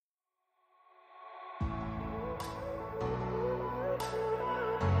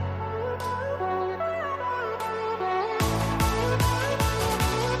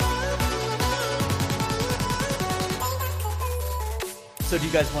So do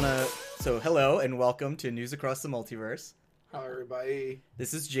you guys want to... So hello and welcome to News Across the Multiverse. Hi, everybody.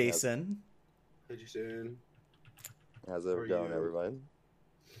 This is Jason. Hey, Jason. How's it going, everybody?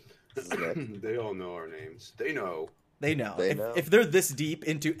 This is Nick. They all know our names. They know. They know. They know. If they're this deep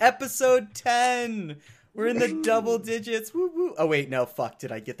into episode 10, we're in the double digits. Woo woo. Oh wait, no, fuck.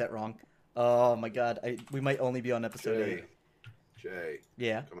 Did I get that wrong? Oh my god. We might only be on episode 8. Jay.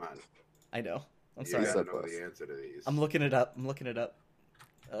 Yeah. Come on. I know. I'm You sorry. gotta know the answer to these. I'm looking it up.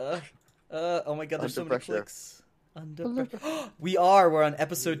 Oh my god, there's so Under many pressure. clicks. Under pressure. We're on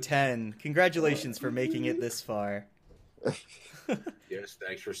episode 10. Congratulations for making it this far. Yes,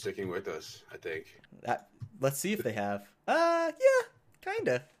 thanks for sticking with us, I think. Let's see if they have. Yeah,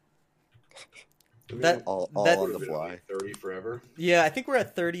 kinda. I mean, That- all that- on the fly. 30 forever. Yeah, I think we're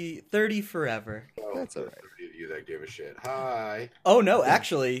at 30 forever. Oh, That's all right. 30 of you that give a shit. Hi. Oh no,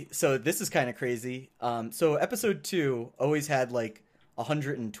 actually, so this is kind of crazy. So episode 2 always had like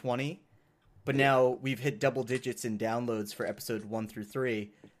 120, but now we've hit double digits in downloads for episode 1 through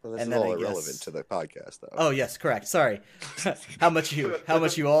 3. Well, this And is then all I guess- irrelevant to the podcast, though. Oh yes, correct. Sorry. how much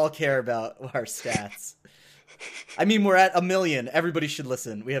you all care about our stats. I mean, we're at 1 million. Everybody should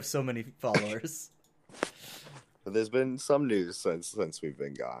listen. We have so many followers. But there's been some news since we've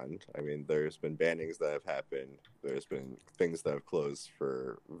been gone. I mean, there's been bannings that have happened. There's been things that have closed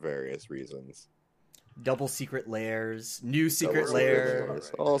for various reasons. Double secret lairs, new secret Double lair.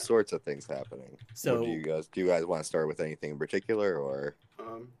 layers, all sorts of things happening. So- What do you guys want to start with anything in particular, or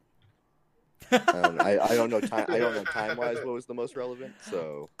Um, I don't know time wise what was the most relevant.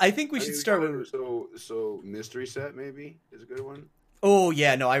 So I think we I should mean, start with. So mystery set maybe is a good one. Oh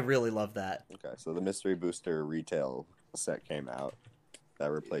yeah, no, I really love that. okay, so the mystery booster retail set came out.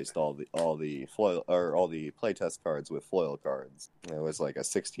 That replaced all the foil or all the playtest cards with foil cards. It was like a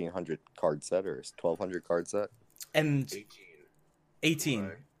 1,600 card set or 1,200 card set. And 18. 18.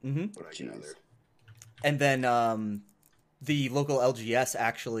 Right. Mm-hmm. What I Jeez. gathered. And then the local LGS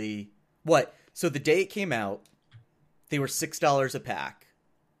actually what? So the day it came out, they were $6 a pack.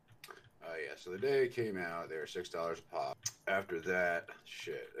 Yeah, so the day it came out, they were $6 a pop. After that,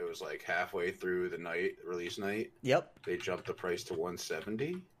 shit, it was like halfway through the night, release night. Yep. They jumped the price to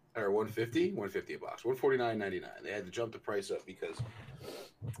 170 or 150 a box, 149.99. They had to jump the price up because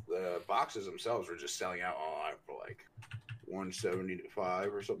the boxes themselves were just selling out online for like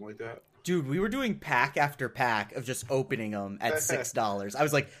 175 or something like that. Dude, we were doing pack after pack of just opening them at $6. I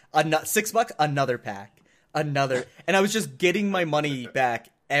was like, $6, another pack, another, and I was just getting my money back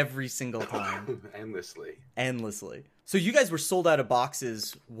every single time, Endlessly. So you guys were sold out of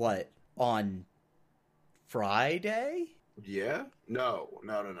boxes. What, on Friday? Yeah? No.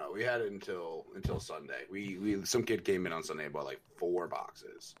 We had it until Sunday. We some kid came in on Sunday and bought like 4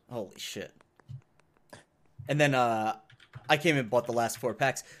 boxes. Holy shit! And then I came and bought the last 4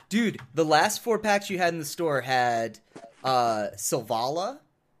 packs. Dude, the last 4 packs you had in the store had Sylvala,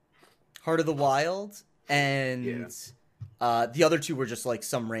 Heart of the Wild, and the other 2 were just like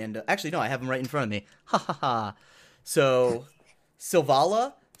some random... Actually, no, I have them right in front of me. Ha ha ha. So,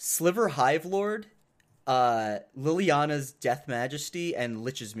 Sylvala, Sliver Hive Lord, Liliana's Death Majesty, and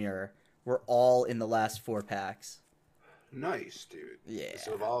Lich's Mirror were all in the last 4 packs. Nice, dude. Yeah.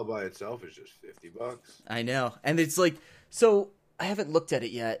 So Sylvala by itself is just $50. I know. And it's like, so I haven't looked at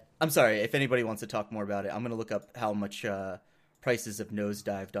it yet. I'm sorry, if anybody wants to talk more about it, I'm going to look up how much prices have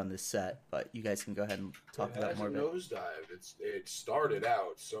nosedived on this set, but you guys can go ahead and talk about more about it. Nosedive. It started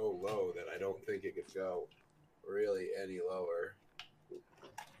out so low that I don't think it could go really any lower.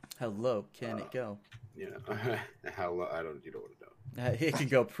 How low can it go? You know, how low? You don't want to know. It can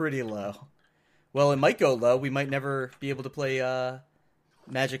go pretty low. Well, it might go low. We might never be able to play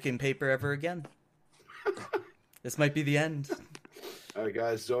Magic in paper ever again. This might be the end. All right,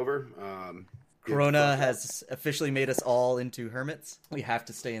 guys, it's over. Corona has officially made us all into hermits. We have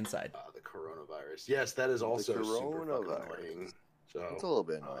to stay inside. The coronavirus. Yes, that is also super fucking coronavirus. annoying. So it's a little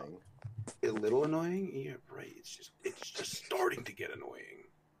bit annoying. A little annoying? Yeah, right. It's just starting to get annoying.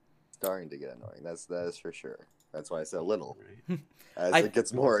 Starting to get annoying. That is for sure. That's why I said little. Right? As I- it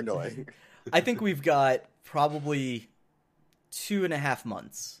gets more annoying. I think we've got probably 2.5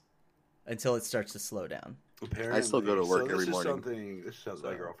 months until it starts to slow down. Apparently, I still go to work every morning. This sounds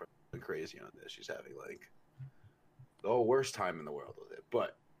like my girlfriend went crazy on this. She's having like the worst time in the world with it.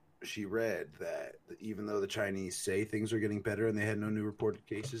 But she read that even though the Chinese say things are getting better and they had no new reported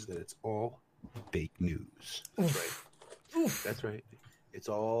cases, that it's all fake news. That's right. That's right. It's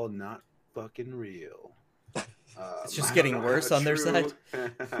all not fucking real. It's just I getting don't know worse how on their side. I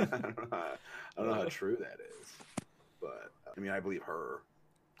don't know how true that is, but I mean, I believe her.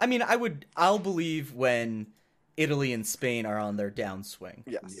 I mean, I'll believe when Italy and Spain are on their downswing.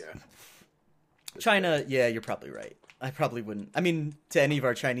 Yes. Yeah. China, yeah, you're probably right. I probably wouldn't. I mean, to any of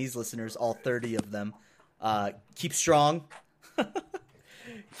our Chinese listeners, all 30 of them, keep strong.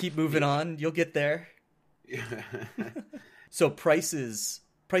 Keep moving on. You'll get there. Yeah. So prices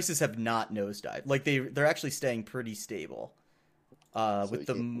have not nosedived. Like they're actually staying pretty stable. So With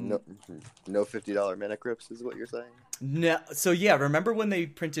the no $50 mana crypts is what you're saying? no, so yeah, remember when they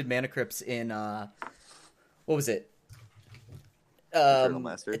printed mana crypts in what was it?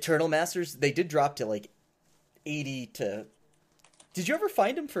 Eternal Masters. They did drop to like 80 to. Did you ever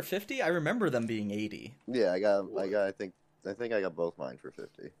find them for 50? I remember them being 80. Yeah, I think I got both mine for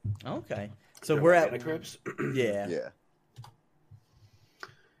 50. Okay, so we're at Mana Crypts? yeah. Yeah.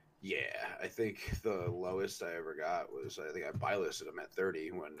 Yeah, I think the lowest I ever got was, I think I buy listed them at 30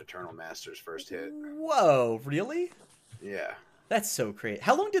 when Eternal Masters first hit. Whoa, really? Yeah. That's so crazy.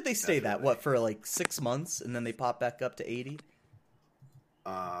 How long did they stay that? Definitely. What, for like 6 months, and then they pop back up to 80?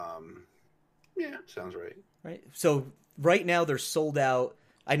 Yeah, sounds right. Right. So right now they're sold out.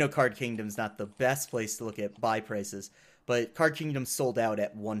 I know Card Kingdom's not the best place to look at buy prices, but Card Kingdom's sold out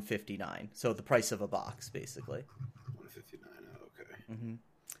at $159. So the price of a box, basically. 159. Oh, okay. Mm-hmm.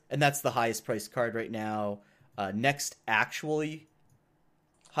 And that's the highest priced card right now. Next, actually,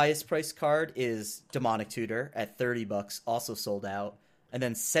 highest priced card is Demonic Tutor at $30, also sold out. And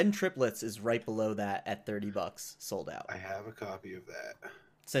then Send Triplets is right below that at $30, sold out. I have a copy of that.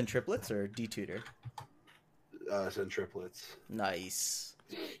 Send Triplets or D-Tutor? Send Triplets. Nice.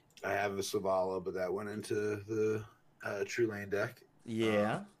 I have the Savala, but that went into the True Lane deck.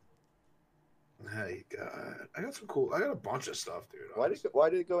 Yeah. Hey, God. I got a bunch of stuff, dude. Why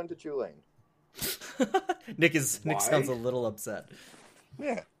did it go into Tulane? Nick Why? sounds a little upset.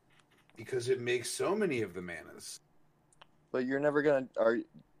 Yeah. Because it makes so many of the manas. But you're never gonna are you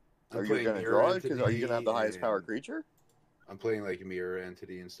playing gonna Mirror draw it? Because are you Entity gonna have the highest power and- creature? I'm playing like Mirror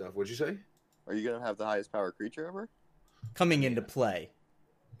Entity and stuff. What'd you say? Are you gonna have the highest power creature ever? Coming into play.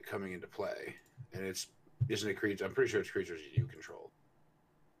 Coming into play. And isn't it creature? I'm pretty sure it's creatures you control.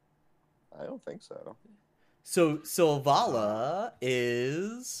 I don't think so. So Sylvala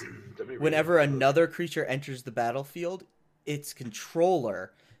is Let me read whenever it. another creature enters the battlefield, its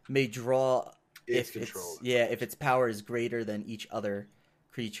controller may draw if its power is greater than each other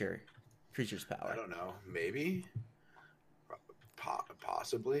creature's I power. don't know. Maybe.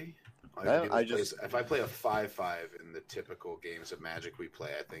 Possibly. If I play a 5/5 in the typical games of Magic we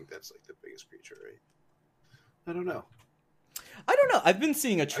play, I think that's like the biggest creature, right? I don't know. I don't know. I've been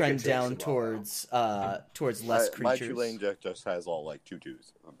seeing a trend take down Sylvala. towards less My creatures. Tulane deck just has all like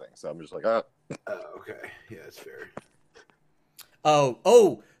 2/2s and things, so I'm just like, Okay. Yeah, that's fair.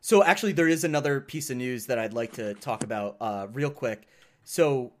 Oh, so actually there is another piece of news that I'd like to talk about real quick.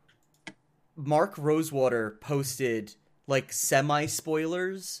 So Mark Rosewater posted like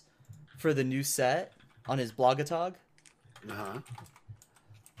semi-spoilers for the new set on his Blogatog. Uh-huh.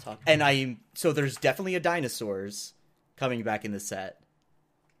 And so there's definitely a dinosaurs coming back in the set,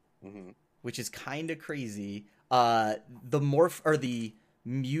 which is kind of crazy. The morph or the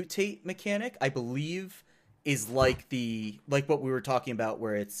mutate mechanic, I believe, is like what we were talking about,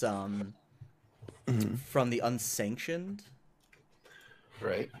 where it's from the unsanctioned,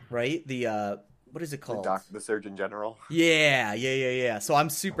 right? The what is it called? the Surgeon General. Yeah. So I'm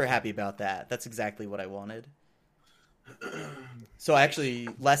super happy about that. That's exactly what I wanted. So actually,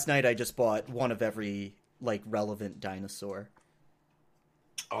 last night I just bought one of every like relevant dinosaur.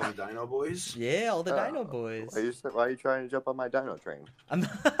 All the Dino Boys? Yeah, all the Dino Boys. Why are you trying to jump on my Dino train?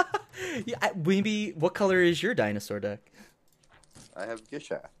 Maybe what color is your dinosaur deck? I have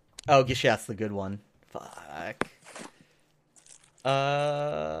Gishath. Oh, Gishath's the good one. Fuck.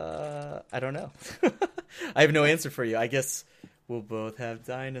 I don't know. I have no answer for you. I guess we'll both have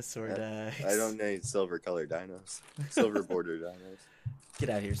dinosaur decks. I don't need silver colored dinos. Silver border dinos. Get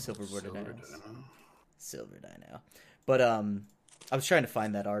out of here, silver border Silver dinos. Dino. Silver dino. But I was trying to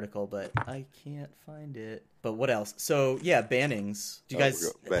find that article, but I can't find it. But what else? So yeah, bannings. Do you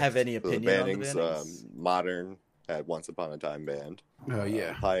guys have any opinion on the bannings? Modern had Once Upon a Time banned. Oh,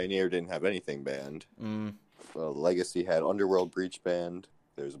 yeah. Pioneer didn't have anything banned. Legacy had Underworld Breach banned.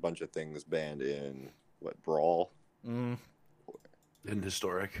 There's a bunch of things banned in Brawl And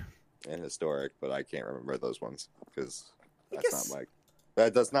Historic. and Historic, but I can't remember those ones because guess-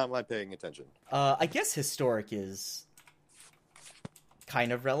 that's not my paying attention. I guess Historic is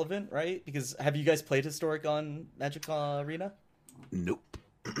kind of relevant, right? Because have you guys played Historic on Magic Arena? Nope.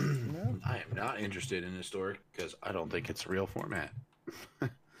 No. I am not interested in Historic because I don't think it's a real format.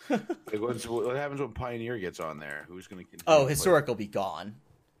 Like what happens when Pioneer gets on there? Who's going to continue? Oh, to Historic will be gone.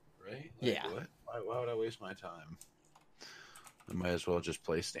 play? Right? Yeah. What? Why Why would I waste my time? I might as well just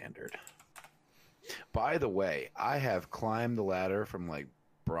play standard. By the way, I have climbed the ladder from like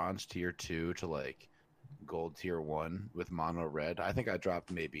bronze tier 2 to like gold tier 1 with mono red. I think I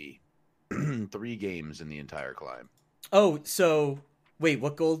dropped maybe 3 games in the entire climb. Oh, so wait,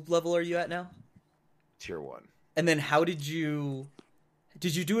 what gold level are you at now? Tier 1. And then how did you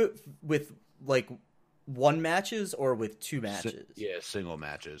do it with like one matches or with two matches? Yeah, single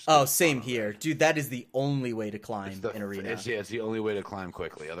matches. Oh, same here. Dude, that is the only way to climb in Arena. It's the only way to climb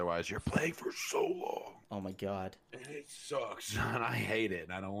quickly. Otherwise, you're playing for so long. Oh my god. And it sucks. And I hate it.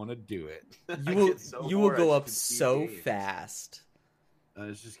 And I don't want to do it. You will go up so fast. I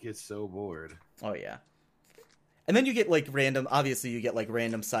just get so bored. Oh yeah. And then you get like random, obviously you get like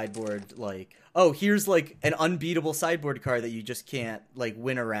random sideboard, like, oh, here's like an unbeatable sideboard card that you just can't like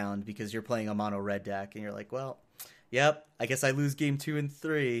win around because you're playing a mono red deck. And you're like, well, yep, I guess I lose game 2 and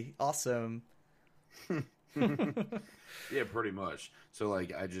 3. Awesome. Yeah, pretty much. So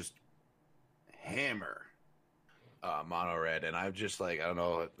like I just hammer mono red, and I'm just like, I don't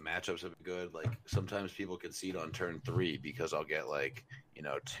know, matchups have been good. Like sometimes people concede on turn 3 because I'll get like,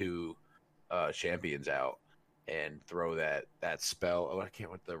 2 champions out and throw that spell. Oh, I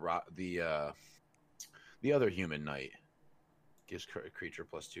can't with the other human knight gives creature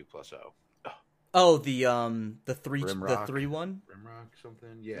 +2/+0. Oh, the 3-1? Rimrock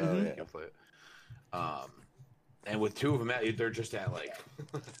something. Yeah, Mhm. You can play it. And with 2 of them out, they're just at like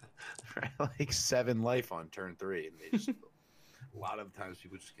like 7 life on turn 3, and they just a lot of times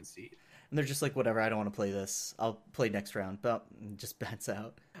people just concede. And they're just like, whatever, I don't want to play this. I'll play next round. But just bats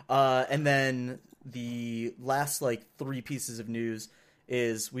out. And then the last like 3 pieces of news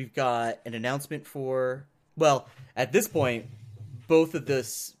is we've got an announcement for, well, at this point, both of the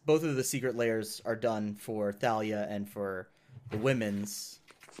secret layers are done for Thalia and for the women's.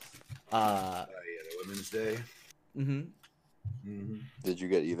 The Women's Day. Mm-hmm. Mm-hmm. Did you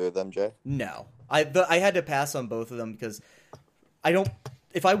get either of them, Jay? No, I had to pass on both of them because I don't.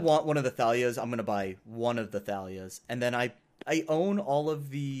 If I want one of the Thalias, I'm gonna buy one of the Thalias, and then I own all of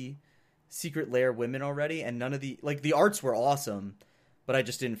the secret lair women already, and none of the the arts were awesome, but I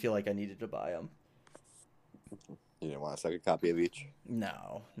just didn't feel like I needed to buy them. You didn't want a second copy of each?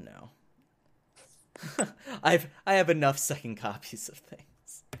 No. I have enough second copies of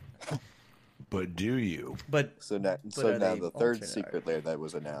things. But do you? But So now are they the third alternate secret art? layer that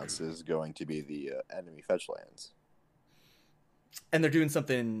was announced is going to be the enemy fetch lands. and they're doing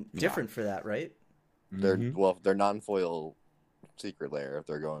something different for that, right? They're they're non-foil secret layer.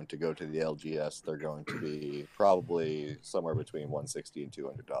 They're going to go to the LGS. They're going to be probably somewhere between $160 and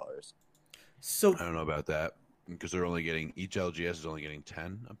 $200. So I don't know about that because they're only getting each LGS is only getting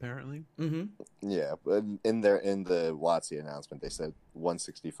 10 apparently. mm-hmm. Yeah, but in the WotC announcement, they said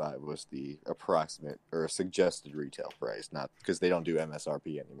 165 was the approximate or suggested retail price, not because they don't do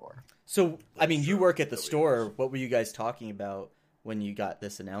MSRP anymore. So I mean, you Sure. work at the Nobody store. knows. What were you guys talking about when you got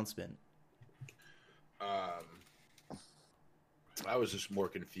this announcement? I was just more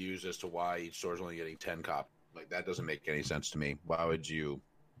confused as to why each store's only getting 10 copies. Like that doesn't make any sense to me. Why would you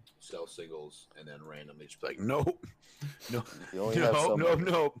sell singles and then randomly just be like, nope, no, You only have so many.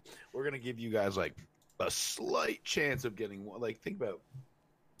 no, we're gonna give you guys like a slight chance of getting one. Like think about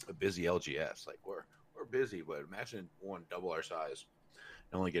a busy LGS. Like we're busy, but imagine one double our size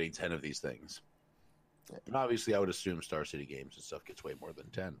and only getting 10 of these things. And obviously, I would assume Star City Games and stuff gets way more than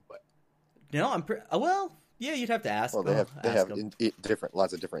 10. But No, I'm well. Yeah, you'd have to ask. Well, they them. have Ask them.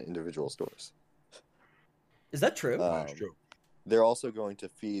 lots of different individual stores. Is that true? that's true. They're also going to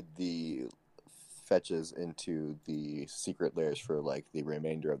feed the fetches into the secret layers for like the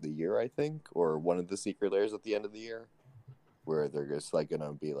remainder of the year, I think, or one of the secret layers at the end of the year, where they're just like going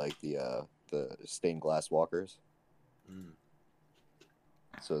to be like the stained glass walkers. Mm.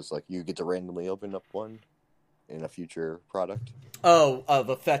 So it's like you get to randomly open up one in a future product. Oh, of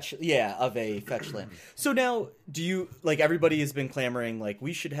a fetch land. So now, do you everybody has been clamoring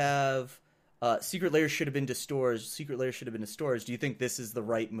we should have secret layers should have been to stores. Secret layers should have been to stores. Do you think this is the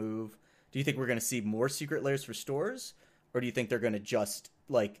right move? Do you think we're going to see more secret layers for stores, or do you think they're going to just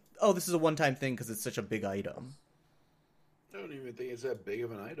oh, this is a one-time thing because it's such a big item? I don't even think it's that big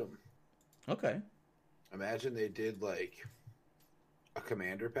of an item. Okay. Imagine they did a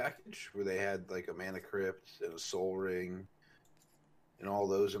commander package where they had a Mana Crypt and a Soul Ring and all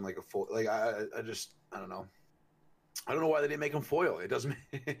those in a full. I don't know. I don't know why they didn't make them foil. It doesn't.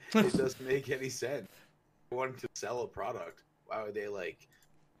 It doesn't make any sense. They wanted to sell a product. Why would they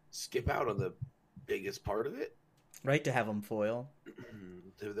skip out on the biggest part of it? Right, to have them foil.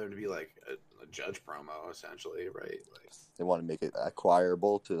 To them to be a Judge promo, essentially, right? Like, They want to make it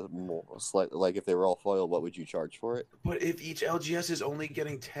acquirable to more slightly. Like if they were all foil, what would you charge for it? but if each LGS is only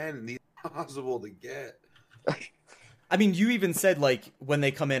getting 10, these are possible to get. I mean, you even said like when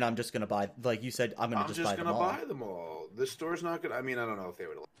they come in, I'm just gonna buy. Like you said, I'm gonna I'm just just buy gonna them all. buy them all. The store's not gonna. I mean, I don't know if they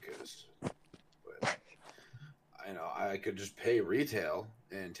would like us, but I could just pay retail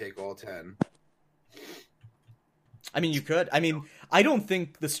and take all 10. I mean, you could. I mean, I don't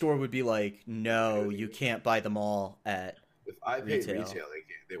think the store would be like, no, you can't buy them all at. If I paid Retail. retail,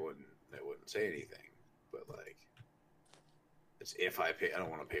 they wouldn't say anything. But like, it's if I pay. I don't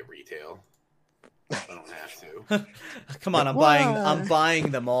want to pay retail. I don't have to. Come on, I'm Why?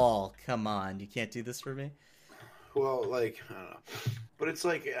 buying them all. Come on, you can't do this for me. Well, like I don't know, but it's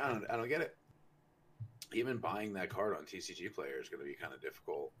like I don't get it. Even buying that card on TCG Player is going to be kind of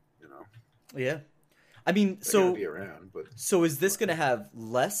difficult, you know. Yeah, I mean, They're gonna be around, but so is this going to have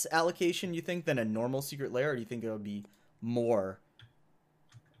less allocation? You think than a normal secret lair, or do you think it'll be more,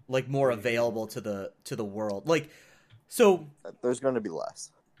 like more available to the world? Like, so There's going to be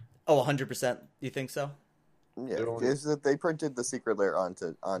less. 100%. You think so? Yeah, They're only- is that they printed the secret lair on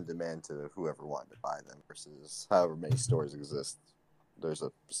demand to whoever wanted to buy them versus however many stores exist. There's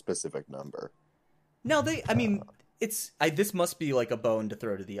a specific number. No, I mean, this must be like a bone to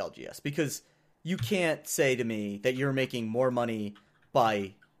throw to the LGS because you can't say to me that you're making more money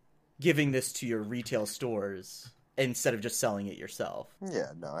by giving this to your retail stores instead of just selling it yourself,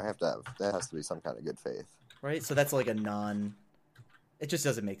 Yeah, no, that has to be some kind of good faith. right? So that's like it just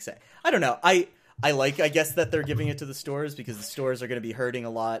doesn't make sense. I don't know. I guess that they're giving it to the stores because the stores are going to be hurting a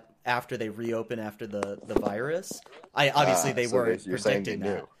lot after they reopen after the virus. Obviously they so weren't you're saying predicting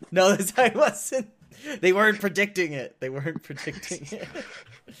they that. knew. No, I wasn't. They weren't predicting it. They weren't predicting it.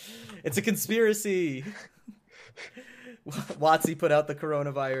 It's a conspiracy. WotC put out the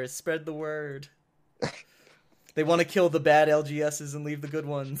coronavirus. Spread the word. They want to kill the bad LGSs and leave the good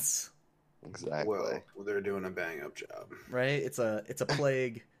ones. Exactly. well, they're doing a bang up job. Right? It's a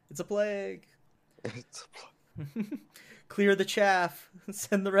plague. It's a plague. It's- Clear the chaff.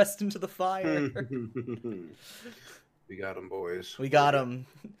 Send the rest into the fire. We got them, boys. We got them.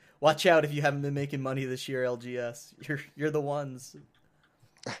 Watch out if you haven't been making money this year, LGS. You're the ones.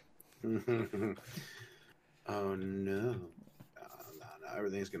 Oh no. No,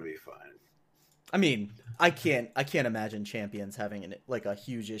 everything's gonna be fine. I mean, I can't imagine Champions having a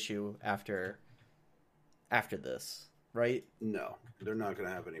huge issue after this, right? No, they're not gonna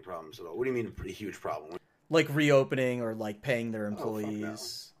have any problems at all. What do you mean a pretty huge problem? Like reopening or like paying their fuck no.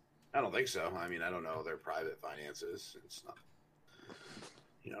 employees. I don't think so. I mean, I don't know their private finances. It's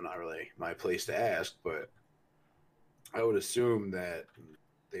not, not really my place to ask, but I would assume that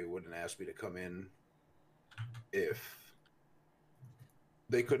they wouldn't ask me to come in if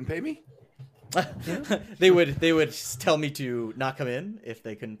they couldn't pay me. They would tell me to not come in if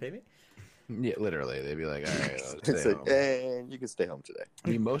they couldn't pay me. Yeah, literally, they'd be like, "All right, let's It's stay like, home." and you can stay home today. I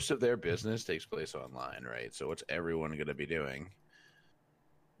mean, most of their business takes place online, right? So, what's everyone going to be doing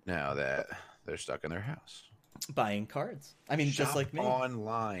now that they're stuck in their house? Buying cards. I mean, just Shop like me.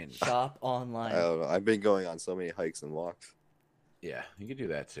 online. Shop online. I don't know. I've been going on so many hikes and walks. Yeah, you could do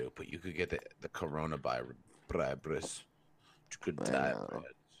that too, but you could get the coronavirus. You could I die. know. Brad.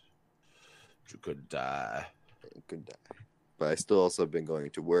 You could die. Good day. But I still also been going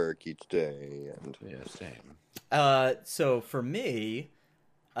to work each day, and Yeah, same. So for me,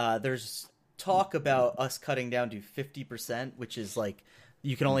 there's talk about us cutting down to 50%, which is like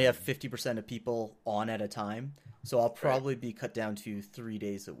you can only have 50% of people on at a time. So I'll probably be cut down to 3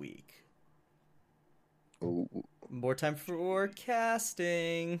 days a week. ooh, More time for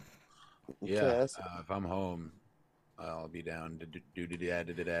casting. Yeah, yes. if I'm home, I'll be down to do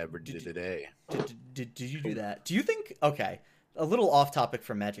today. Did you do that? Do you think? Okay, a little off topic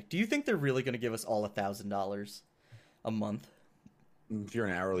from Magic. Do you think they're really going to give us all $1,000 a month? If you're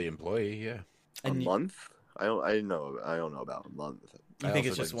an hourly employee, yeah. And A month? I don't know about a month. you I think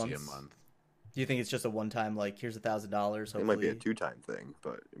also it's just didn't once? see a month. Do you think it's just a one-time like here's $1,000? It might be a 2-time thing,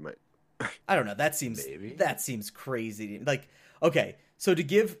 but it might. I don't know. That seems Maybe. crazy. Like, okay, so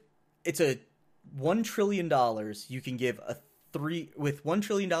it's a $1 trillion. You can give with $1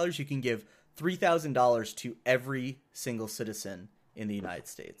 trillion, you can give $3,000 to every single citizen in the United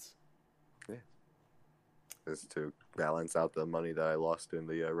States. Is to balance out the money that I lost in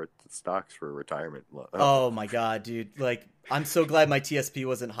the stocks for retirement. Oh my god, dude! Like, I'm so glad my TSP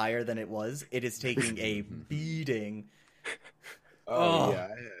wasn't higher than it was. It is taking a beating. Oh.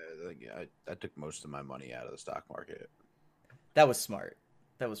 Yeah, I took most of my money out of the stock market That was smart.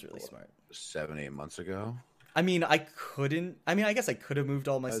 That was really smart. 7-8 months ago. I mean, I couldn't. I mean, I guess I could have moved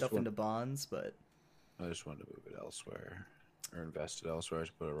all my I just stuff want- into bonds, but I just wanted to move it elsewhere or invest it elsewhere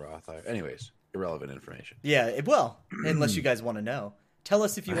to put a Roth IRA. Anyways, irrelevant information. yeah, it will. Unless you guys want to know, tell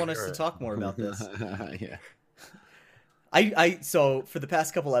us if you want us to Sure. talk more about this. Yeah. So for the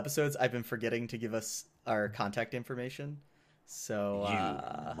past couple episodes, I've been forgetting to give us our contact information. So You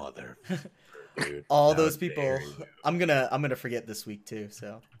mother. Dude, all how those people, dare you. I'm gonna forget this week too.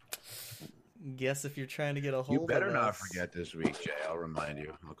 So guess if you're trying to get a hold You better of not us. forget this week, Jay. I'll remind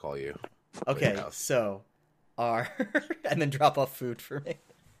you. I'll call you. Okay, House. so our and then drop off food for me.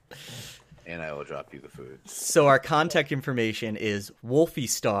 And I will drop you the food. So our contact information is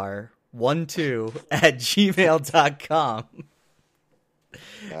wolfiestar12@gmail.com.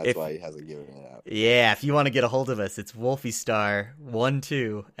 That's If- why he hasn't given it out. Yeah, if you want to get a hold of us, it's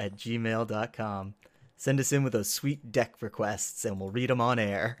wolfiestar12@gmail.com. Send us in with those sweet deck requests, and we'll read them on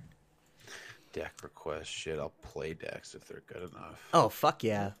air. Deck request. Shit, I'll play decks if they're good enough. Oh, fuck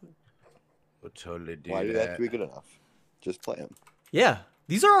yeah. We'll totally do Why do that. that to be good enough? Just play them. Yeah,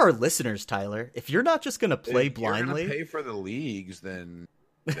 these are our listeners, Tyler. If you're not just going to play If you're blindly... gonna pay for the leagues, then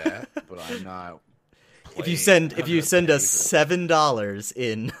that. But I'm not. If you playing. send I'm gonna us pay for $7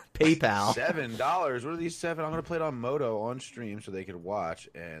 in PayPal, $7. What are these $7? I'm gonna play it on Moto on stream so they can watch.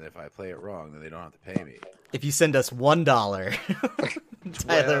 And if I play it wrong, then they don't have to pay me. if you send us $1,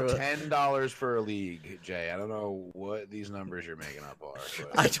 Tyler, will- $10 for a league, Jay. I don't know what these numbers you're making up are.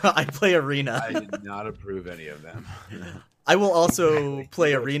 But I play Arena. I did not approve any of them. I will also Exactly.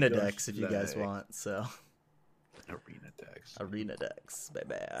 play Just Arena decks if you guys say. want. So Arena decks. Arena decks,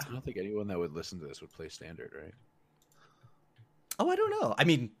 baby. I don't think anyone that would listen to this would play standard, right? Oh, I don't know. I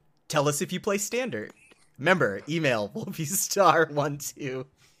mean, tell us if you play Standard. Remember, email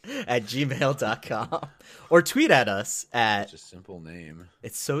wolfiestar12@gmail.com or tweet at us at. It's a simple name.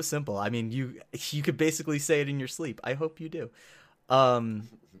 It's so simple. I mean, you could basically say it in your sleep. I hope you do.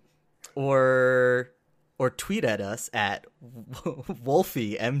 Or tweet at us at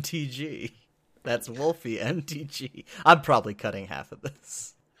WolfieMTG. That's WolfieMTG. I'm probably cutting half of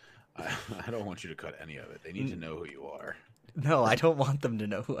this. I don't want you to cut any of it. They need to know who you are. No, I don't want them to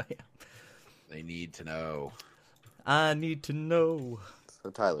know who I am. They need to know. I need to know. So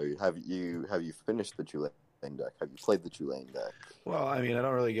Tyler, have you finished the Tulane deck? Have you played the Tulane deck? Well, I mean, I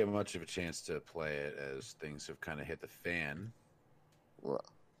don't really get much of a chance to play it as things have kind of hit the fan Well,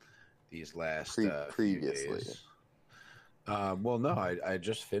 these last previously. few days. Well, no, I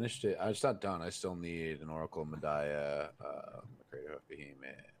just finished it. It's not done. I still need an Oracle Medaya, Creator of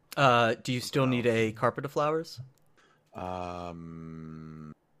Behemoth. Do you still need a Carpet of Flowers?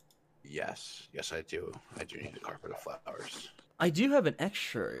 Yes, I do. I do need a Carpet of Flowers. I do have an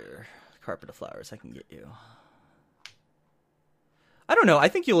extra Carpet of Flowers I can get you. I don't know. I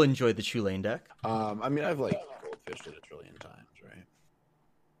think you'll enjoy the Tulane deck. I mean, I've like goldfished it a trillion times, right?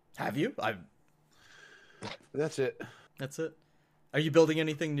 Have you? That's it. That's it. Are you building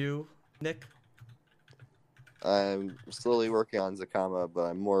anything new, Nick? I'm slowly working on Zakama, but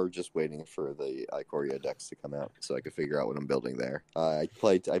I'm more just waiting for the Ikoria decks to come out so I can figure out what I'm building there. I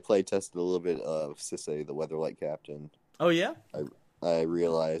play tested a little bit of Sisei, the Weatherlight Captain. Oh, yeah? I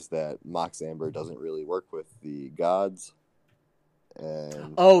realized that Mox Amber doesn't really work with the gods.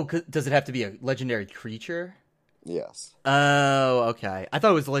 And Oh, does it have to be a legendary creature? yes. Oh, okay. I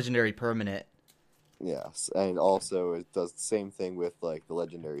thought it was a legendary permanent. Yes, and also it does the same thing with like the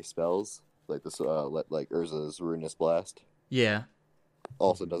legendary spells, like this, like Urza's Ruinous Blast. Yeah.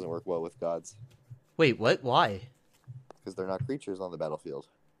 Also doesn't work well with gods Wait, what? Why? because they're not creatures on the battlefield.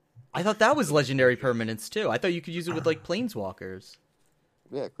 I thought that was legendary permanents, too. I thought you could use it with, like, planeswalkers.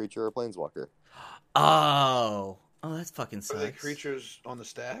 Yeah, creature or planeswalker. Oh. Oh, that's fucking Are they sucks. creatures on the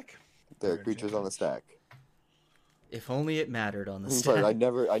stack? They're creatures on the stack. If only it mattered on the I'm sorry, stack. I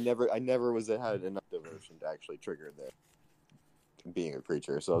never had enough devotion to actually trigger the being a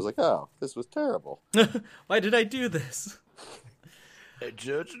creature. So I was like, oh, this was terrible. Why did I do this?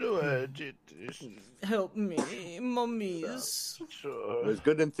 Help me, mummies. It was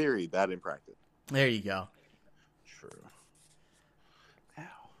good in theory, bad in practice. There you go. True. Ow.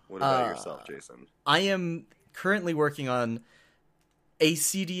 What about yourself, Jason? I am currently working on a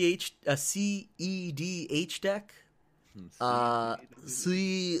CEDH deck.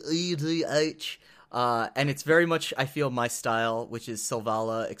 CEDH. And it's very much, I feel, my style, which is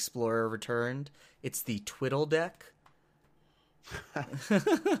Selvala Explorer Returned. It's the Twiddle deck.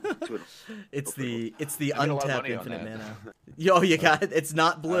 It's the I get a lot of untapped money on infinite that. mana. Oh, you got it. It's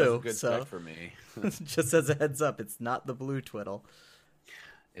not That was blue, a good so spec for me. just as a heads up, it's not the blue Twiddle.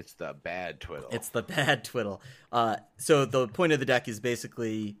 It's the bad twiddle. It's the bad Twiddle. So the point of the deck is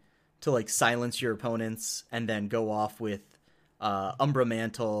basically to like silence your opponents and then go off with Umbra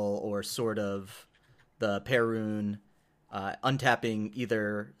Mantle or Sword of the Perun, untapping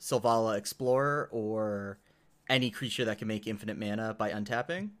either Selvala Explorer or any creature that can make infinite mana by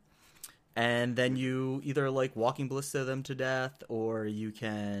untapping. And then you either like Walking Ballista them to death, or you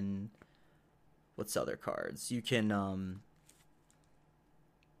can... What's other cards? You can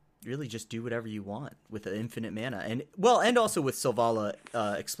really just do whatever you want with the infinite mana. And also with Selvala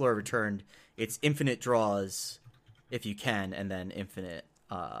Explorer Returned, it's infinite draws if you can, and then infinite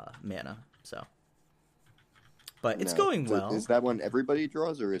mana. So, but it's going well. Is that one everybody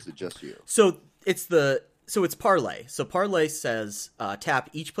draws, or is it just you? So it's Parlay. So Parlay says tap.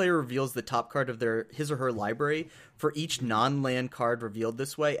 Each player reveals the top card of his or her library. For each non-land card revealed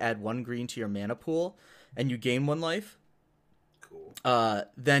this way, add 1 green to your mana pool, and you gain 1 life. Cool.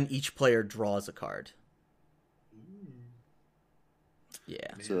 Then each player draws a card.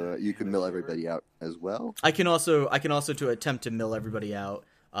 Yeah. So you can mill everybody out as well. I can also to attempt to mill everybody out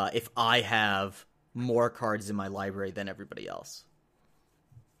if I have more cards in my library than everybody else.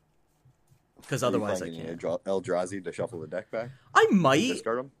 Because otherwise I can't. Eldrazi to shuffle the deck back. I might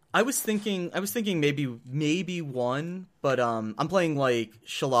discard them. I was thinking maybe one, but I'm playing like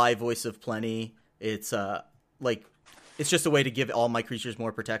Shalai Voice of Plenty. It's it's just a way to give all my creatures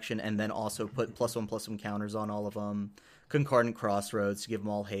more protection, and then also put +1/+1 counters on all of them. Concordant Crossroads to give them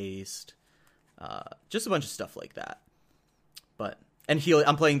all haste. Just a bunch of stuff like that.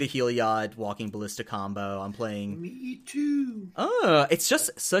 I'm playing the Heliod Walking Ballista combo. I'm playing. Me too. It's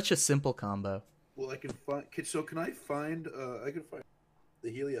just such a simple combo. Well, I can find. So can I find? I can find the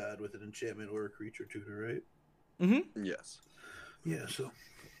Heliod with an enchantment or a creature tutor, right? Mm-hmm. Yes. Yeah. So,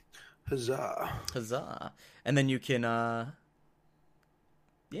 huzzah! And then you can, yeah.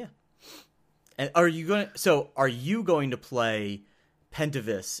 And are you going to play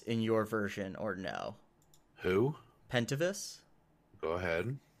Pentavis in your version or no? Who? Pentavis? Go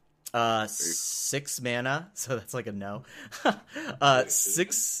ahead. 6 mana, so that's like a no.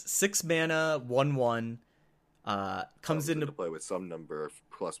 6 mana, 1/1. Comes into play with some number of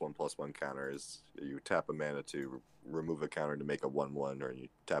 +1/+1 counters. You tap a mana to remove a counter to make a 1/1, or you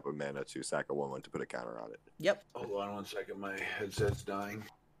tap a mana to sack a 1/1 to put a counter on it. Yep. Hold on 1 second. My headset's dying.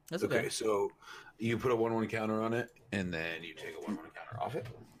 That's okay. So you put a 1/1 counter on it. And then you take a 1/1 counter off it.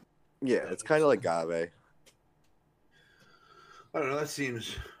 Yeah, it's kind of like Gave. I don't know. That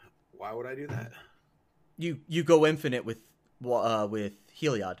seems. Why would I do that? You go infinite with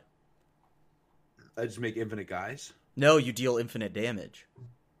Heliod. I just make infinite guys. No, you deal infinite damage.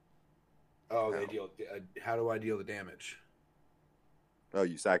 Oh, they deal. How do I deal the damage? Oh,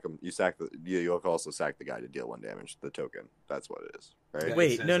 you sack him. You also sack the guy to deal 1 damage. The token. That's what it is, right? Yeah.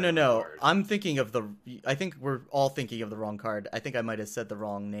 Wait, says no. that on the card. I'm thinking of I think we're all thinking of the wrong card. I think I might have said the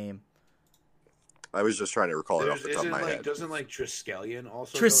wrong name. I was just trying to recall it off the top of my head. Doesn't Triskelion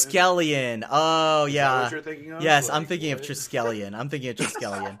also? Triskelion. Oh Is yeah. that what you're thinking of? Yes, Like, I'm thinking of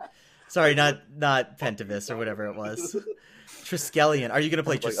Triskelion. Sorry, not Pentavis or whatever it was. Triskelion. Are you going to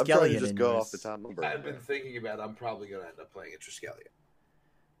play Triskelion? I'm trying to just in go yours? off the top number. I've been thinking about. I'm probably going to end up playing a Triskelion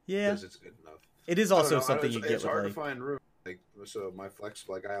Yeah, because it's good enough. it is I don't also know, something you get It's with hard like. to find room. Like, so my flex,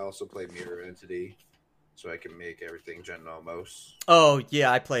 I also play Mirror Entity, so I can make everything Genomos. Oh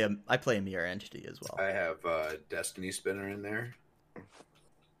yeah, I play a mirror entity as well. I have Destiny Spinner in there.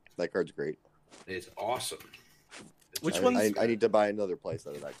 That card's great. It's awesome. I need to buy another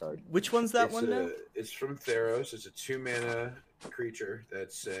playset of that card. Which one's that one now? It's from Theros. It's a 2-mana creature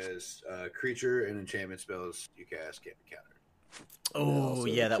that says creature and enchantment spells you cast can't be countered. Oh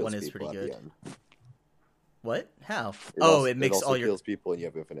yeah, that kills one is people pretty at the good. end. What? How? It makes also all your kills people and you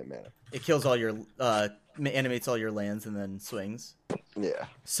have infinite mana. it kills all your animates all your lands and then swings. Yeah.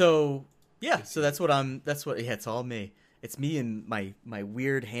 So yeah, that's it's all me. It's me and my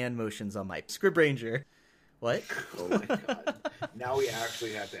weird hand motions on my Scrib Ranger. What? Oh my god. Now we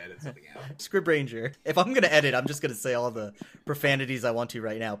actually have to edit something out. Scrib Ranger. If I'm gonna edit, I'm just gonna say all the profanities I want to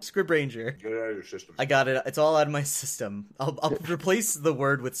right now. Scrib Ranger. Get it out of your system. I got it. It's all out of my system. I'll replace the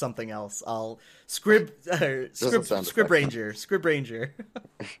word with something else. I'll Scrib Ranger. Scrib Ranger.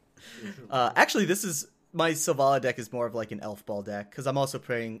 Actually, this is my Selvala deck is more of like an elf ball deck because I'm also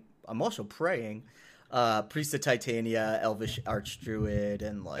praying. Priest of Titania, Elvish Archdruid,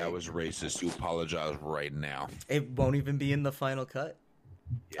 and like... That was racist. You apologize right now. It won't even be in the final cut.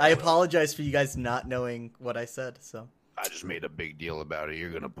 Yeah, I apologize for you guys not knowing what I said, so... I just made a big deal about it.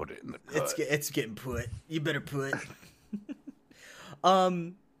 You're going to put it in the cut. It's getting put. You better put.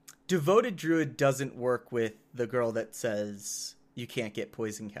 Devoted Druid doesn't work with the girl that says you can't get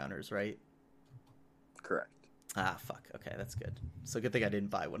poison counters, right? Correct. Ah, fuck. Okay, that's good. So good thing I didn't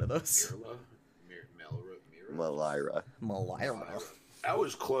buy one of those. Malira. Malira. That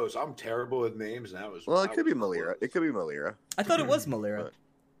was close. I'm terrible with names, and that was. Well, it that could be was Malira. close. It could be Malira. I thought it was Malira.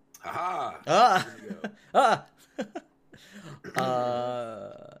 Aha! Ah. There you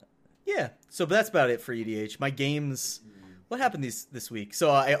go. Yeah. So that's about it for EDH. My games. What happened this week? So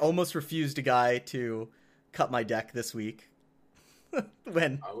I almost refused a guy to cut my deck this week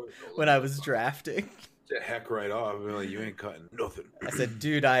when I was drafting. The heck right off. I'm like, you ain't cutting nothing. I said,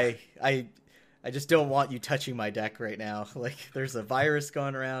 dude, I just don't want you touching my deck right now. Like, there's a virus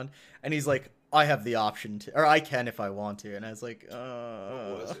going around, and he's like, I have the option to, or I can if I want to. And I was like, What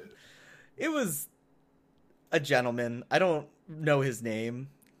was it? It was a gentleman. I don't know his name.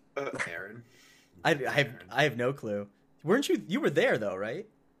 Aaron. I have no clue. Weren't you? You were there though, right?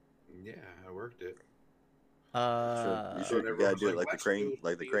 Yeah, I worked it. You should everyone gotta was do it like, like the "Let's crane,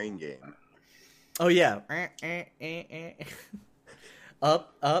 do crane game. Oh yeah.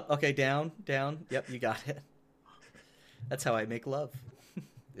 Up, up. Okay, down, down. Yep, you got it. That's how I make love.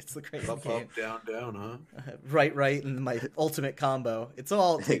 It's the crazy Up, game. up, down, down, huh? Right, and my ultimate combo. It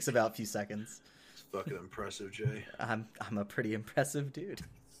takes about a few seconds. It's fucking impressive, Jay. I'm a pretty impressive dude.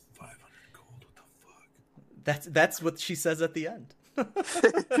 500 gold. What the fuck? That's what she says at the end.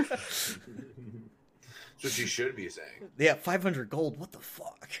 That's what she should be saying. Yeah, 500 gold. What the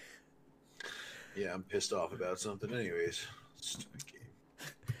fuck? Yeah, I'm pissed off about something. Anyways, stupid game.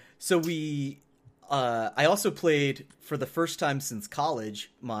 So I also played for the first time since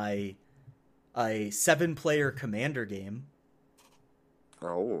college a 7-player Commander game.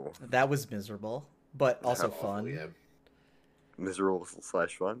 Oh, That was miserable, but also How awful, fun. yeah. miserable /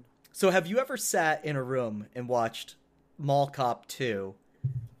 fun. So have you ever sat in a room and watched Mall Cop 2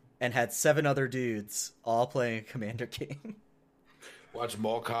 and had 7 other dudes all playing a Commander game? Watch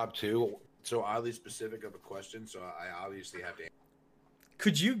Mall Cop 2. So oddly specific of a question, so I obviously have to answer.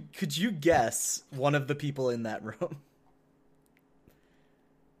 Could you guess one of the people in that room? What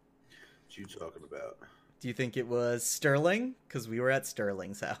you talking about? Do you think it was Sterling? Because we were at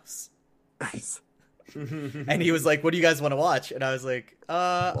Sterling's house. And he was like, what do you guys want to watch? And I was like,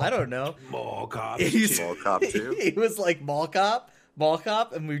 I don't know. Mall Cop He's- 2. Mall Cop 2. He was like, Mall Cop,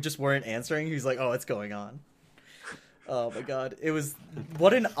 and we just weren't answering. He was like, oh, it's going on. Oh my god. It was,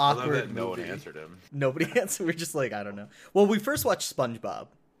 what an I love awkward that no one movie. answered him. Nobody answered. We're just like, I don't know. Well, we first watched SpongeBob,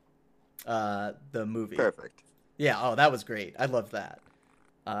 the movie. Perfect. Yeah, oh, that was great. I loved that.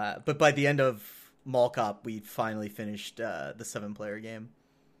 But by the end of Mall Cop, we finally finished the 7-player game.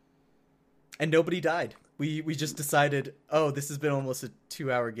 And nobody died. We just decided, oh, this has been almost a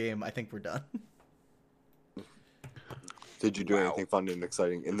 2-hour game. I think we're done. Did you do Wow. anything fun and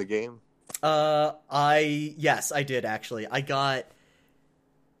exciting in the game? Yes, I did actually. I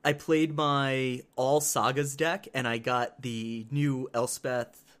played my All Sagas deck, and I got the new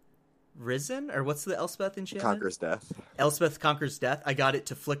Elspeth Risen, or what's the Elspeth enchantment? Conquer's Death. Elspeth Conquers Death. I got it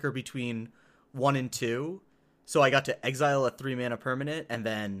to flicker between 1 and 2, so I got to exile a 3-mana permanent, and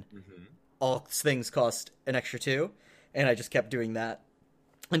then all things cost an extra 2, and I just kept doing that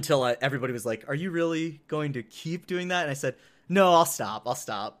until everybody was like, "Are you really going to keep doing that?" And I said, "No, I'll stop."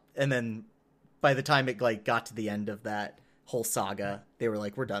 And then by the time it got to the end of that whole saga, they were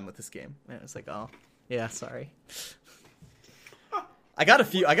like, "We're done with this game." And I was like, "Oh, yeah, sorry." I got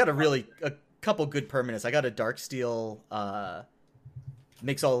a couple good permanents. I got a Darksteel,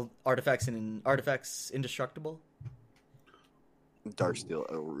 makes all artifacts indestructible.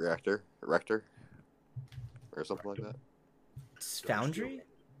 Darksteel Rector, or something like that. Foundry?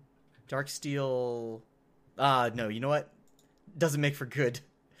 Darksteel. No, you know what? Doesn't make good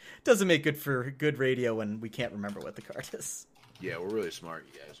for good radio when we can't remember what the card is. Yeah, we're really smart,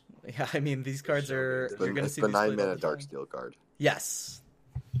 you guys. Yeah, I mean, these cards are... It's You're gonna It's see the these played all 9-mana the time. Darksteel card. Yes.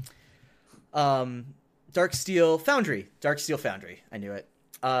 Darksteel Foundry. I knew it.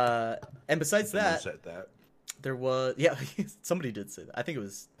 And besides Someone that, said that. there was... Yeah, somebody did say that. I think it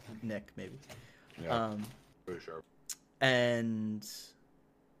was Nick, maybe. Yeah, for sure. And...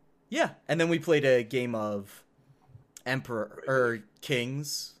 Yeah, and then we played a game of Emperor... or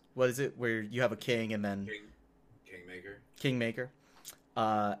Kings. What is it? Where you have a king and then... Kingmaker.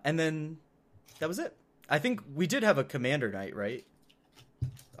 And then that was it. I think we did have a Commander night, right?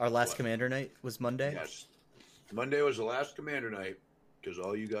 Our last What? Commander night was Monday. Yes. Monday was the last Commander night because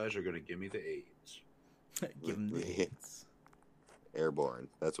all you guys are going to give me the AIDS. Give him the AIDS. Airborne.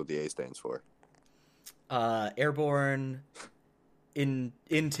 That's what the A stands for. Airborne,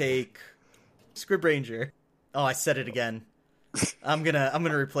 intake, Scrib Ranger. Oh, I said it again. I'm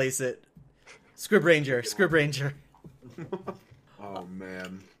gonna replace it. Scrib Ranger. Oh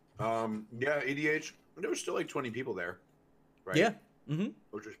man. Yeah, EDH. There was still like 20 people there, right? Yeah. Mm-hmm.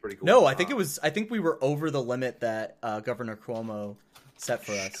 Which was pretty cool. No, I think we were over the limit that Governor Cuomo set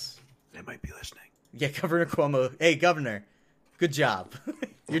for us. They might be listening. Yeah, Governor Cuomo. Hey, Governor, good job.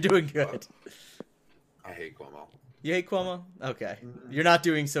 You're doing good. I hate Cuomo. You hate Cuomo? Okay. You're not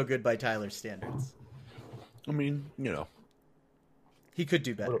doing so good by Tyler's standards. I mean, you know, He could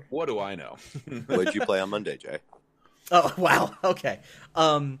do better. what do I know? What did you play on Monday, Jay? Oh, wow. Okay.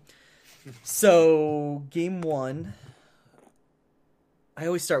 So game 1, I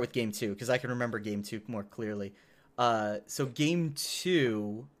always start with game 2 because I can remember game 2 more clearly. So game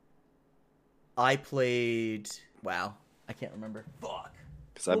 2, I played. Wow, I can't remember. Fuck.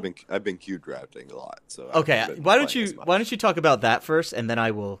 Because I've been queue drafting a lot. So Okay, I've been why don't playing you as much. why don't you talk about that first, and then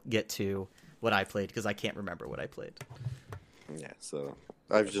I will get to what I played because I can't remember what I played. Yeah, so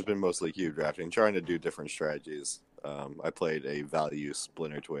I've just been mostly queue drafting, trying to do different strategies. I played a value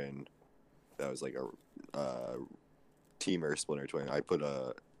Splinter Twin. That was like a teamer Splinter Twin. I put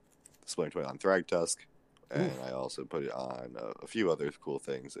a Splinter Twin on Thragtusk, and I also put it on a few other cool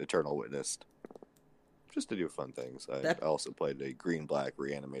things. Eternal Witness, just to do fun things. I also played a green-black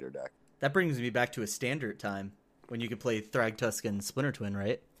Reanimator deck. That brings me back to a standard time when you could play Thragtusk and Splinter Twin,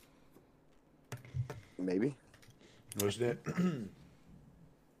 right? Maybe. Was it?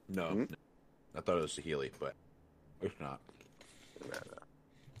 No. I thought it was Saheeli, but it's not. No.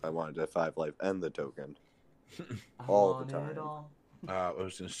 I wanted to 5 life and the token. All the time. I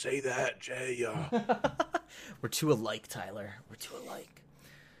was going to say that, Jay. We're too alike, Tyler. We're too alike.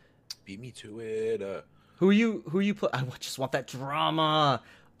 Beat me to it. Who are you play? I just want that drama.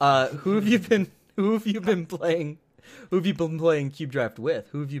 Who have you been playing? Who have you been playing Cube Draft with?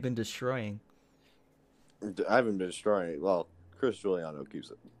 Who have you been destroying? I haven't been destroying it. Well, Chris Giuliano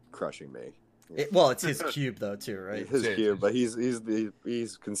keeps crushing me. It's his cube though too, right? His cube, but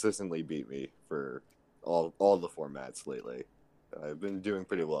he's consistently beat me for all the formats lately. I've been doing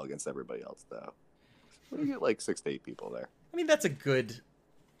pretty well against everybody else though. We get like 6 to 8 people there. I mean, that's a good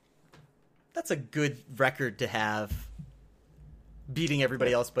record to have, beating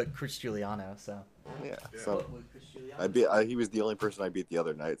everybody else but Chris Giuliano. So Yeah. So he was the only person I beat the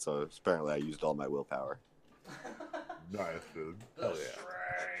other night. So apparently I used all my willpower. Nice, dude. Hell yeah.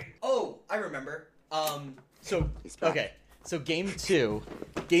 Oh, I remember. So He's back. okay. So game two,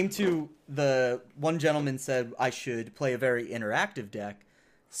 the one gentleman said I should play a very interactive deck.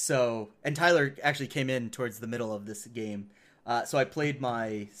 So, and Tyler actually came in towards the middle of this game. So I played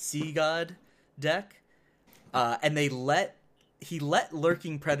my Sea God deck, and he let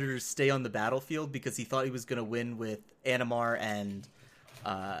Lurking Predators stay on the battlefield because he thought he was going to win with Animar and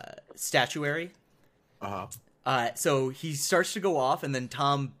Statuary. So he starts to go off, and then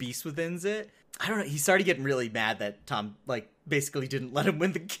Tom Beast Withins it. I don't know. He started getting really mad that Tom basically didn't let him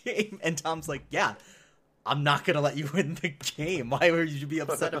win the game, and Tom's like, "Yeah, I'm not gonna let you win the game. Why would you be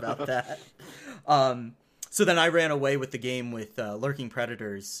upset about that?" So then I ran away with the game with Lurking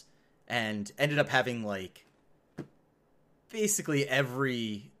Predators, and ended up having basically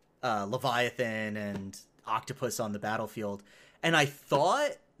every Leviathan and Octopus on the battlefield, and I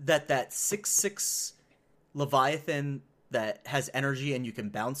thought that 6/6 Leviathan that has energy and you can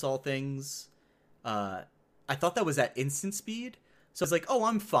bounce all things, I thought that was at instant speed. So I was like, oh,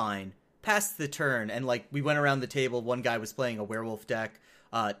 I'm fine. Passed the turn, and we went around the table. One guy was playing a werewolf deck.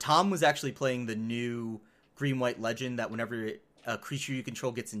 Tom was actually playing the new green-white legend that whenever a creature you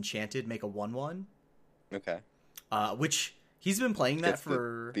control gets enchanted, make a 1/1. Okay. Which he's been playing that It's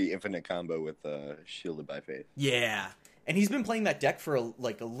for the infinite combo with Shielded by Faith. Yeah. And he's been playing that deck for a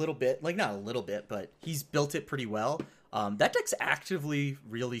little bit. Not a little bit, but he's built it pretty well. That deck's actively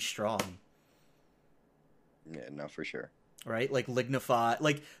really strong. Yeah, no, for sure. Right?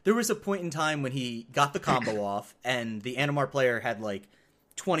 Lignify. There was a point in time when he got the combo off, and the Animar player had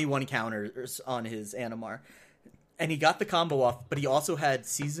 21 counters on his Animar. And he got the combo off, but he also had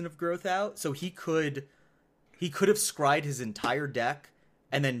Season of Growth out, so he could have scryed his entire deck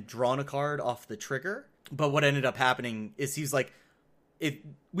and then drawn a card off the trigger. But what ended up happening is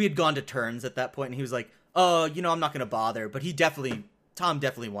we had gone to turns at that point, and he was like, oh, I'm not going to bother. But Tom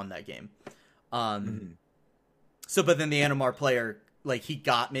definitely won that game. So, but then the Animar player, he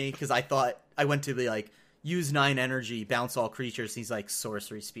got me, because I thought, I went to the, use 9 energy, bounce all creatures, and he's like,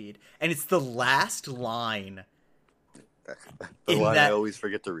 sorcery speed. And it's the last line. The line I always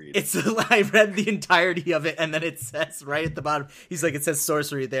forget to read. I read the entirety of it, and then it says right at the bottom, he's like, it says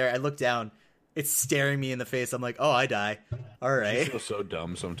sorcery there. I look down. It's staring me in the face. I'm like, oh, I die. All right. I feel so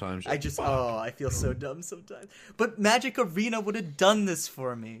dumb sometimes. I feel so dumb sometimes. But Magic Arena would have done this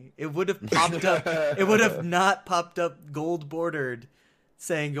for me. It would have popped up. It would have not popped up gold bordered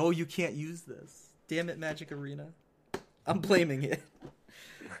saying, oh, you can't use this. Damn it, Magic Arena. I'm blaming it.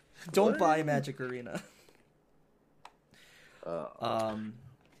 Don't buy Magic Arena. And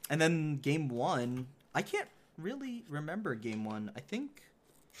then game 1, I can't really remember game 1. I think.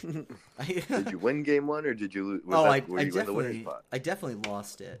 Did you win game 1 or did you lose? I definitely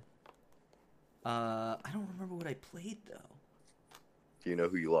lost it. I don't remember what I played though. Do you know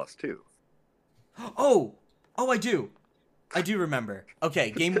who you lost to? Oh, I do. I do remember. Okay,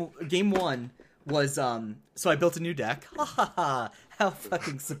 game 1 was so I built a new deck. Ha ha ha! How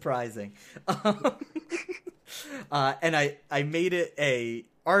fucking surprising. And I made it a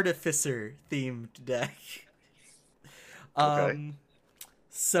artificer themed deck. Okay.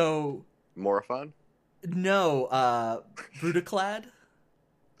 So Morophon? no, Brutaclad,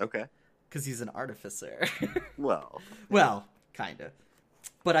 Okay. because he's an artificer. Well, Kind of.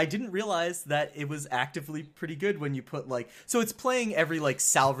 But I didn't realize that it was actively pretty good when you put so it's playing every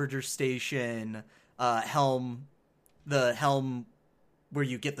salvager station, helm, the helm where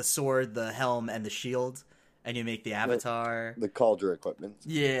you get the sword, the helm, and the shield, and you make the avatar. the Cauldron equipment.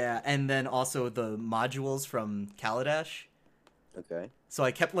 Yeah, and then also the modules from Kaladesh. Okay. So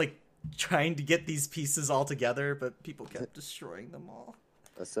I kept trying to get these pieces all together, but people kept destroying them all.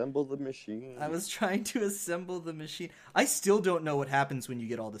 Assemble the machine. I was trying to assemble the machine. I still don't know what happens when you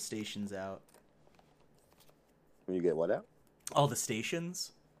get all the stations out. When you get what out? All the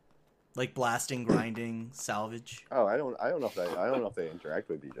stations, like blasting, grinding, salvage. Oh, I don't know if they interact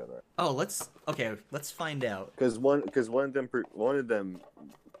with each other. Oh, let's find out. Because one of them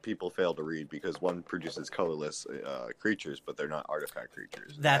people fail to read because one produces colorless creatures, but they're not artifact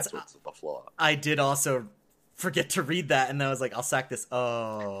creatures. That's what's the flaw. I did also forget to read that, and then I was like, I'll sack this.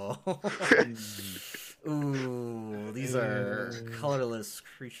 Oh. Ooh, these are colorless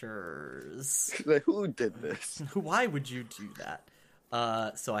creatures. Who did this? Why would you do that?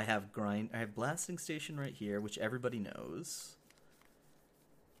 So I have blasting station right here, which everybody knows.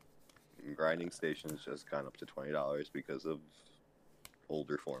 Grinding station's just gone up to $20 because of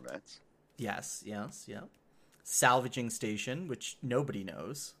older formats. Yes. Salvaging station, which nobody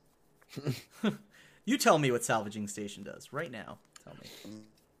knows. You tell me what salvaging station does right now. Tell me.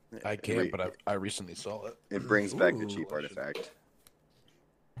 I can't, but I recently saw it. It brings back the Ooh, cheap artifact.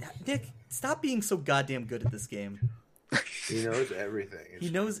 Nick, stop being so goddamn good at this game. He knows everything. He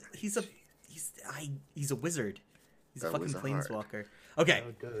knows he's a wizard. He's a That fucking was hard. planeswalker. Okay,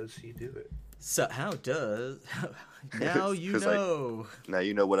 How does he do it? so how does now you 'Cause know? Now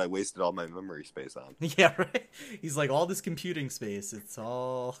you know what I wasted all my memory space on. Yeah, right. He's like, all this computing space. It's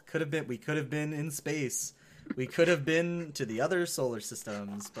all we could have been in space. We could have been to the other solar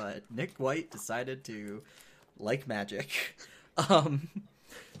systems, but Nick White decided to like magic.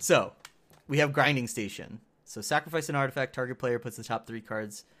 So we have grinding station. So sacrifice an artifact. Target player puts the top 3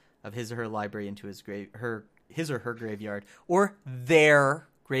 cards of his or her library into his or her graveyard, or their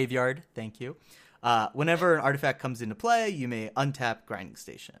graveyard. Thank you. Whenever an artifact comes into play, you may untap grinding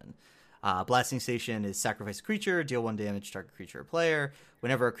station. Blasting station is sacrifice a creature, deal 1 damage to target creature or player.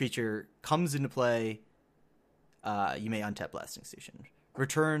 Whenever a creature comes into play, you may untap blasting station.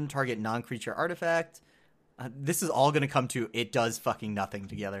 Return target non-creature artifact. This is all going to come to it does fucking nothing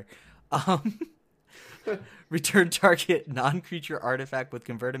together. Return target non-creature artifact with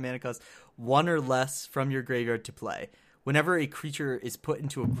converted mana cost 1 or less from your graveyard to play. Whenever a creature is put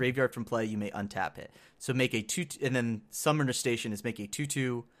into a graveyard from play, you may untap it. So make a 2, and then Summoner Station is make a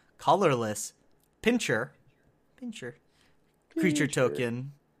 2/2 colorless pincher creature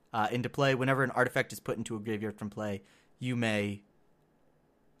token into play. Whenever an artifact is put into a graveyard from play, you may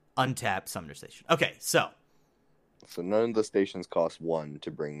untap Summoner Station. Okay, so none of the stations cost 1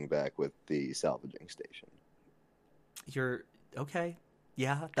 to bring back with the salvaging station. you're okay.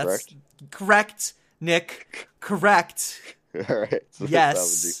 Yeah, that's correct, Nick. Correct. All right. So Yes. the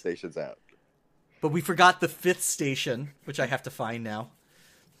salvaging station's out. But we forgot the 5th station, which I have to find now.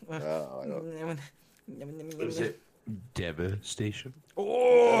 Oh, I don't. Is it? Devastation.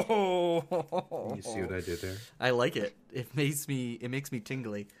 Oh, You see what I did there? I like it. It makes me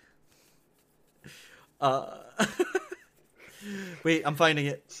tingly. Wait, I'm finding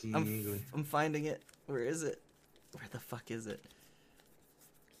it. Tingly. I'm finding it. Where is it? Where the fuck is it?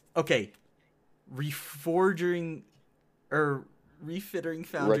 Okay. Refitting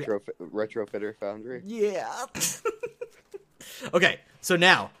foundry. Retrofitter foundry. Yeah. Okay, so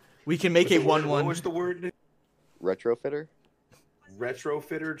now we can make a 1/1. What was the word? Retrofitter.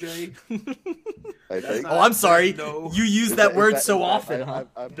 Retrofitter, Jay? I think. Oh, I'm sorry. No. You use Is that word is so that- often, huh?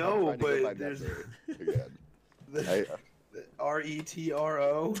 I'm No, trying to get but my there's- memory again. The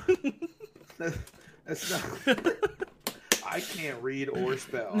RETRO? That's not. I can't read or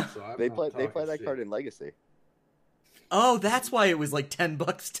spell, so I'm They not play talking that shit. card in Legacy. Oh, that's why it was like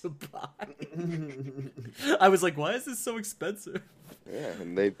 $10 to buy. I was like, why is this so expensive? Yeah,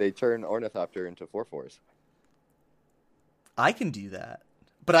 and they turn Ornithopter into 4/4s. I can do that,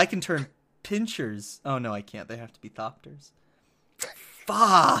 but I can turn pinchers. Oh no, I can't. They have to be Thopters.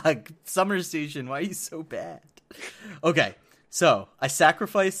 Fuck! Summer Station, why are you so bad? Okay, so I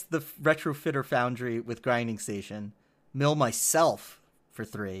sacrifice the Retrofitter Foundry with Grinding Station, mill myself for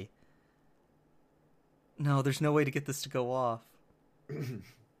 3. No, there's no way to get this to go off.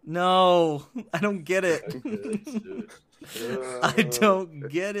 No, I don't get it. I don't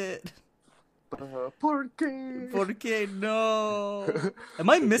get it. Porque no? Am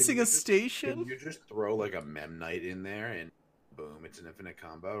I missing a Can station? you just throw like a Memnite in there and boom, it's an infinite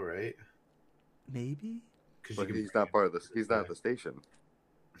combo, right? Maybe. But he's not part of this. He's not at the station.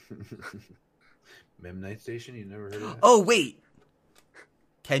 Memnite Station. You never heard of that? Oh wait,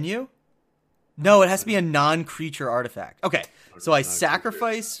 can you? No, it has to be a non-creature artifact. Okay, so I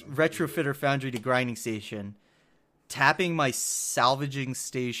sacrifice Retrofitter Foundry to Grinding Station, tapping my Salvaging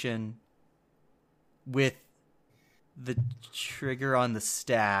Station with the trigger on the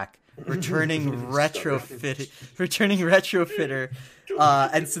stack, returning Retrofitter,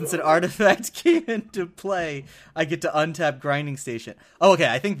 and since an artifact came into play, I get to untap Grinding Station. Oh, okay,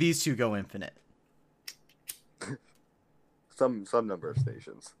 I think these two go infinite. Some number of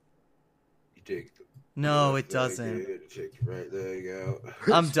stations. You take the No, it doesn't. Right there you go.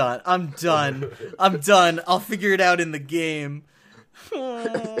 I'm done. I'll figure it out in the game.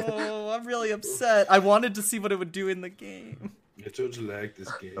 Oh, I'm really upset. I wanted to see what it would do in the game. I told you like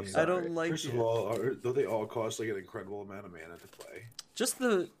this game. I don't like First it. of all, don't they all cost like an incredible amount of mana to play? Just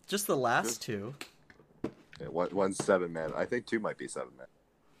the last two. Yeah, one's 7 mana. I think 2 might be 7 mana.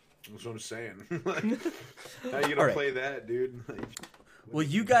 That's what I'm saying. Like, how you gonna All right. play that, dude? Like, Well,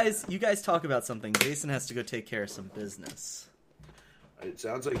 you guys talk about something. Jason has to go take care of some business. it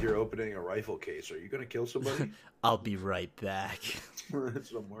sounds like you're opening a rifle case. Are you gonna kill somebody? I'll be right back.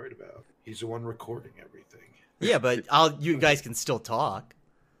 That's what I'm worried about. He's the one recording everything. Yeah, but you guys can still talk.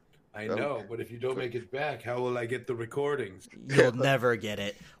 I know, but if you don't make it back, how will I get the recordings? You'll never get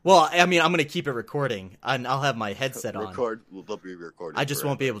it. Well, I mean, I'm going to keep it recording, and I'll have my headset on. They'll be recorded. I just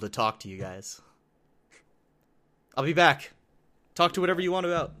won't be able to talk to you guys. I'll be back. Talk to whatever you want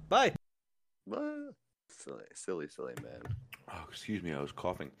about. Bye. Silly man. Oh, excuse me, I was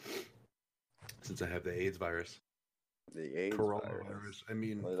coughing. Since I have the AIDS virus. The AIDS virus. Coronavirus. I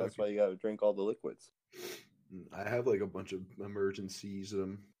mean, Well, that's why you gotta drink all the liquids. I have like a bunch of emergencies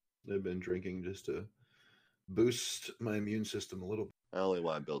that I've been drinking just to boost my immune system a little bit. I only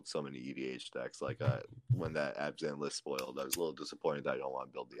want to build so many EDH decks. Like when that Abzan list spoiled, I was a little disappointed that I don't want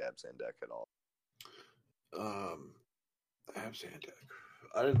to build the Abzan deck at all. Abzan deck.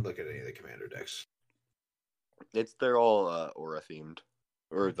 I didn't look at any of the commander decks. They're all aura themed,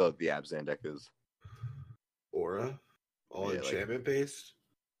 or the Abzan deck is. Aura? All Yeah, enchantment based?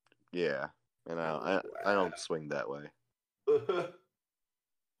 Yeah, and I don't swing that way.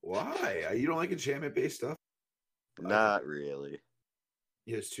 Why? You don't like enchantment based stuff? Not really.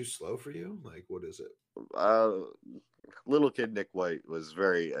 Yeah, it's too slow for you? Like, what is it? Little kid Nick White was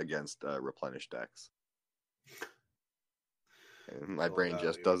very against replenish decks. And my brain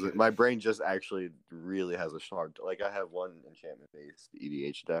just doesn't. My brain just actually really has a hard. Like I have one enchantment-based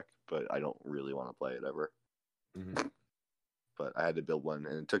EDH deck, but I don't really want to play it ever. Mm-hmm. But I had to build one,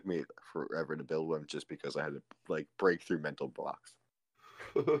 and it took me forever to build one, just because I had to like break through mental blocks.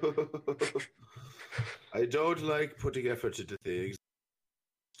 I don't like putting effort into things.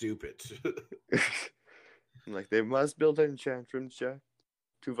 Stupid. Like they must build an enchantress deck.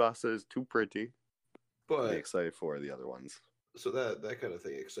 Tuvasa is too pretty. But I'm excited for the other ones. so that kind of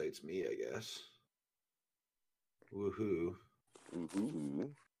thing excites me, I guess. Woohoo!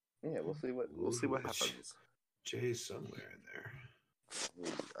 Ooh. Yeah, we'll see what happens. Jay's somewhere in there.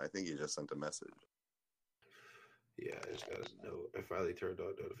 I think he just sent a message. Yeah, I just got his note. I finally turned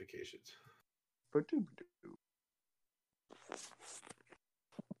on notifications.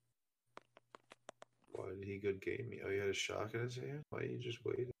 Why did he good game me? Oh, he had a shock in his hand? Why didn't you just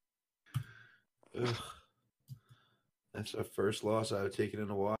wait? Ugh. That's our first loss I've taken in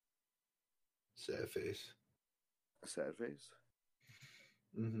a while. Sad face. Sad face.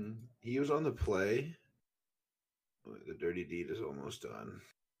 Mm-hmm. He was on the play. The dirty deed is almost done.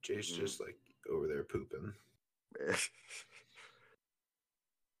 Jay's just like over there pooping.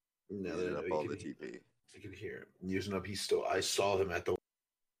 Now that I Using know up you all can the hear- TP. You can hear him using up. I saw him at the.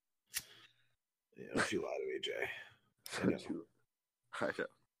 Yeah, don't you lie to me, Jay. I know. I know.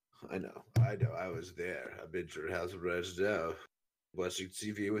 I know. I was there. I've been to your house right now, watching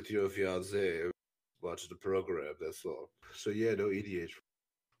TV with your fiance, watching the program. That's all. So yeah, no EDH for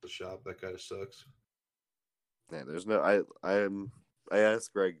the shop. That kind of sucks. Yeah, there's no. I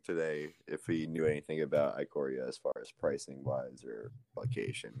asked Greg today if he knew anything about Ikoria as far as pricing wise or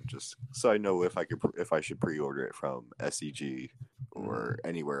location, just so I know if I should pre-order it from SEG or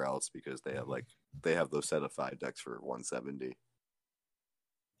anywhere else because they have those set of 5 decks for 170.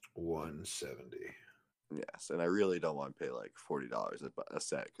 170. Yes, and I really don't want to pay like $40 a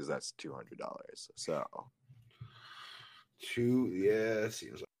set because that's $200. So It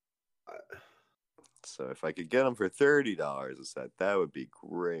seems like. So if I could get them for $30 a set, that would be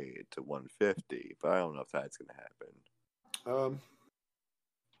great to 150. But I don't know if that's going to happen.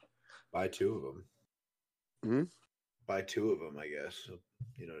 Buy 2 of them. Hmm? Buy 2 of them, I guess.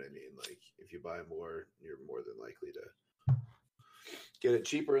 You know what I mean? Like if you buy more, you're more than likely to get it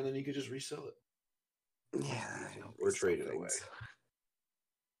cheaper, and then you could just resell it. Yeah, or trade it away.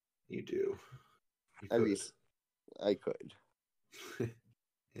 You do. I could.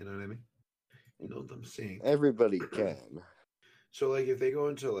 You know what I mean? You know what I'm saying? Everybody can. So, like, if they go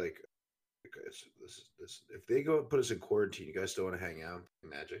into like, this, if they go put us in quarantine, you guys still want to hang out, play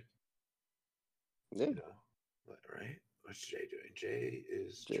Magic? Yeah. You know, right? What's Jay doing?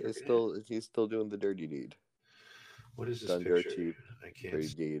 He's still doing the dirty deed. What is this Done picture? dirty. I can't.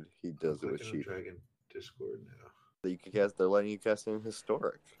 Dirty deed. He does it with sheep. Dragon Discord now. You can cast. They're letting you cast in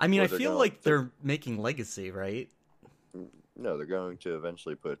historic. I mean, I feel like they're making Legacy, right? No, they're going to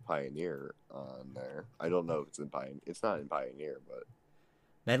eventually put Pioneer on there. I don't know if it's in Pioneer. It's not in Pioneer, but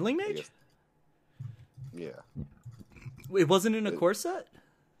Meddling Mage? Yeah. It wasn't in a core set?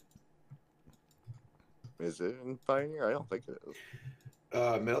 Is it in Pioneer? I don't think it is.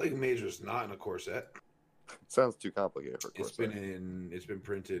 Meddling Mage was not in a core set. It sounds too complicated for core It's set. been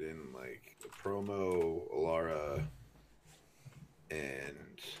printed in like the promo, Alara,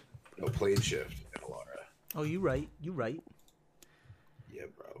 and Plane Shift and Alara. Oh, you right. Yeah,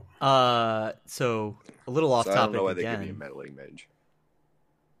 bro. So a little off topic I don't know why again. they give me a Meddling Mage.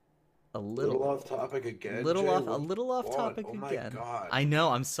 A little off topic again. a Jay? little off What? topic Oh my again. God. I know.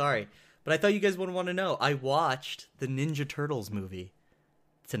 I'm sorry, but I thought you guys would want to know. I watched the Ninja Turtles movie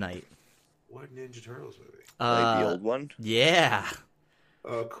tonight. What Ninja Turtles movie? Like the old one? Yeah.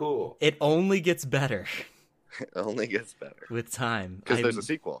 Oh, cool. It only gets better It only gets better. with time. Because there's a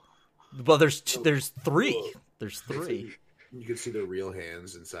sequel. Well, there's three. There's 3. You can see the real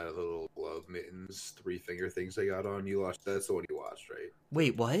hands inside of the little glove mittens, 3 finger things they got on. You watched. That's the one you watched, right?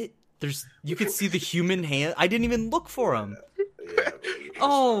 Wait, what? You could see the human hand. I didn't even look for them. Yeah.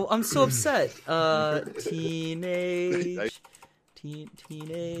 Oh, I'm so upset. Teenage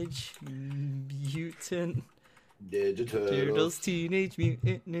Mutant Ninja Turtles, Teenage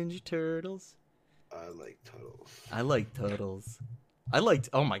Mutant Ninja Turtles. I like Turtles. I like Turtles.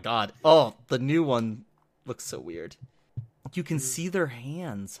 Oh my god. Oh, the new one looks so weird. You can see their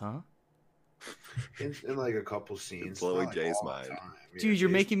hands, huh? In like a couple scenes. Blowing not like Jay's all the mind. time. Yeah, Dude, you're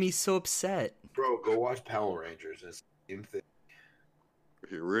Jay's- making me so upset. Bro, go watch Power Rangers. It's the same thing.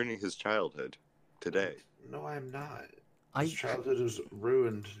 You're ruining his childhood today. No, I'm not. I His childhood was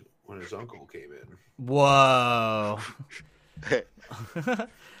ruined when his uncle came in. Whoa.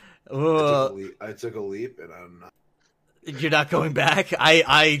 Whoa. I took a leap, and I'm not. You're not going back?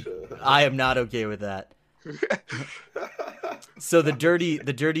 I am not okay with that. So the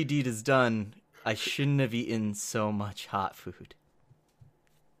dirty deed is done. I shouldn't have eaten so much hot food.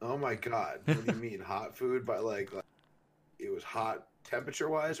 Oh my god! What do you mean hot food? By like it was hot temperature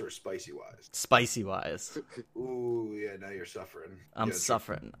wise or spicy wise? Spicy wise. Ooh, yeah. Now you're suffering. I'm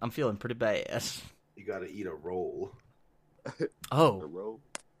suffering. I'm feeling pretty bad. You got to eat a roll. A Oh, roll.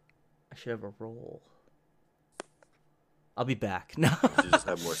 I should have a roll. I'll be back. No. You just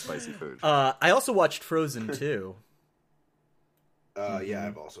have more spicy food. I also watched Frozen 2. Yeah,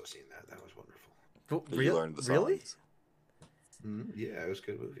 I've also seen that. That was wonderful. Did you learn the songs? Really? Yeah, it was a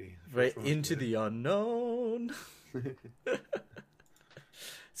good movie. The Right first one was into good. the unknown.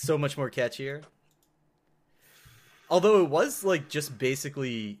 So much more catchier. Although it was like just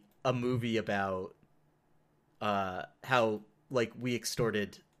basically a movie about how like we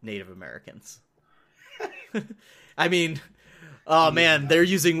extorted Native Americans. I mean, oh man, they're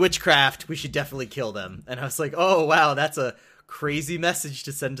using witchcraft. We should definitely kill them. And I was like, oh wow, that's a crazy message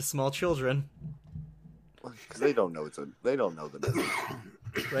to send to small children, Because they don't know they don't know the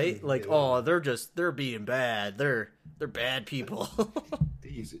message. right? Like, oh, they're being bad. They're bad people.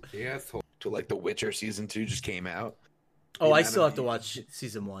 These To like The Witcher season 2 just came out. Oh, I Yeah, still no, have to watch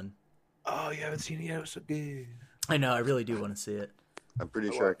season 1. Oh, you haven't seen it yet? It was so good. I know, I really do want to see it. I'm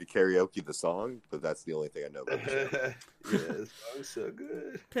pretty sure I could karaoke the song, but that's the only thing I know about the show. Yeah, this song's so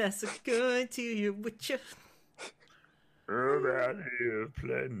good. Pass a gun to your witcher. Around here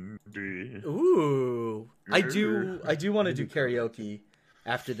plenty. Ooh, I do want to do karaoke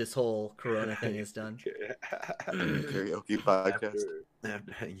after this whole Corona thing is done. Karaoke podcast. Yeah,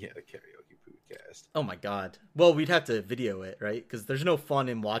 the karaoke podcast. Oh my god. Well, we'd have to video it, right? Because there's no fun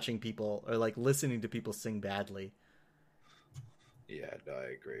in watching people or like listening to people sing badly. Yeah, no,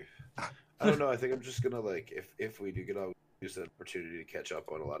 I agree. I don't know. I think I'm just gonna like if we do get on, use that opportunity to catch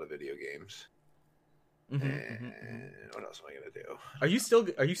up on a lot of video games. And what else am I gonna do?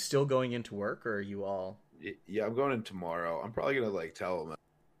 Are you still going into work, or are you all? Yeah, I'm going in tomorrow. I'm probably gonna like tell them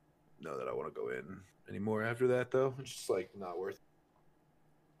no that I want to go in anymore after that though. It's just like not worth it.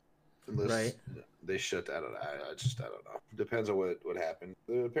 Unless Right. they shut down. I don't know. Depends on what happened.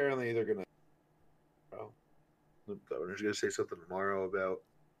 Apparently they're gonna. Well, the governor's gonna say something tomorrow about.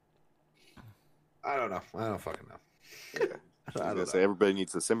 I don't know. I don't fucking know. Yeah. I was gonna say everybody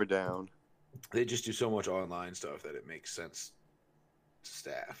needs to simmer down. They just do so much online stuff that it makes sense to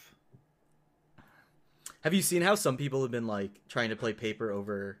staff. Have you seen how some people have been like trying to play paper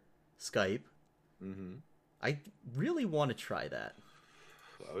over Skype? Mm-hmm. I really want to try that.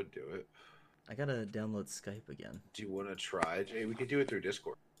 I would do it. I gotta download Skype again. Do you want to try, Jay? We could do it through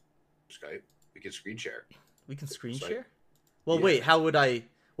Discord, Skype. We could screen share. We can screen Skype. share? Well, Yeah. wait, how would I...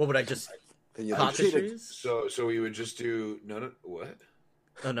 What would I just... And you Cockatrice? So we would just do no what?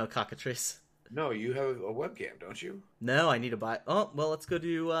 Oh, no, cockatrice. No, you have a webcam, don't you? No, I need to buy... Oh, well, let's go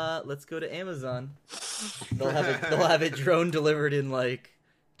to Amazon. They'll have it drone delivered in like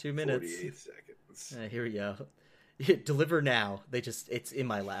 2 minutes. 48 seconds. Here we go. Deliver now. It's in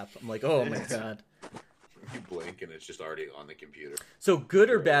my lap. I'm like, oh my god. You blink and it's just already on the computer. So good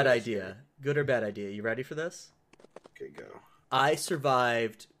or Right, bad that's idea? Good or bad idea? You ready for this? Okay, go. I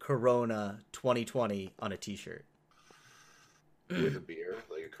survived Corona 2020 on a t-shirt. With a beer,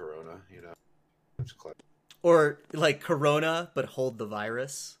 like a Corona, you know. It's clever. Or like Corona, but hold the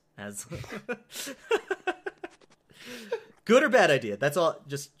virus as. Good or bad idea? That's all.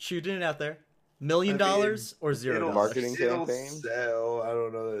 Just shooting it out there. $1 million or $0? Marketing It'll campaign? Sell. I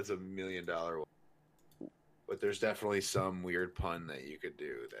don't know that it's $1 million one. But there's definitely some weird pun that you could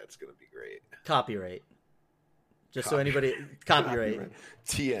do that's going to be great. Copyright. Just so anybody copyright.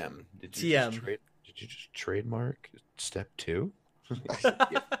 TM. Did TM. Did you just trademark step 2?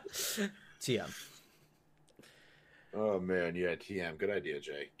 TM. Oh man, yeah, TM. Good idea,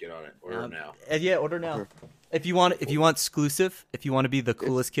 Jay. Get on it. Order now. Yeah, order now. If you want exclusive, if you want to be the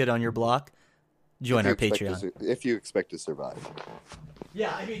coolest kid on your block, join our Patreon. If you expect to survive.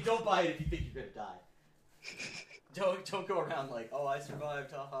 Yeah, I mean, don't buy it if you think you're gonna die. Don't go around like, oh, I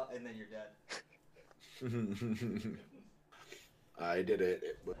survived, haha, and then you're dead. I did it.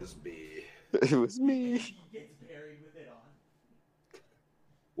 It was me. It was me. He gets buried with it on.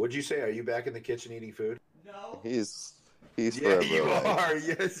 What'd you say? Are you back in the kitchen eating food? No. He's Yeah, forever you alive. are.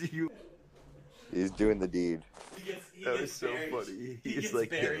 Yes, you. He's doing the deed. He That gets was so buried. funny. He He's gets like,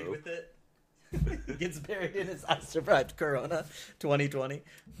 buried no. with it. He gets buried in his I survived Corona 2020.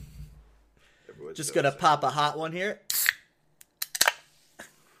 Everyone's Just so gonna sad. pop a hot one here.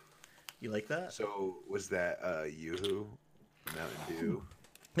 You like that? So was that Yoo-hoo Mountain Dew?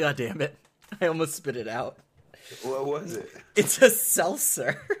 God damn it. I almost spit it out. What was it? It's a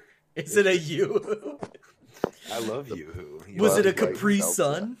seltzer. Is it a you? I love Yoo-hoo. Was it a Right, Capri seltzer.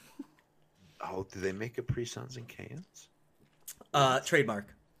 Sun? Oh, do they make Capri Suns in cans?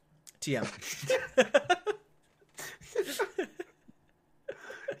 Trademark. TM.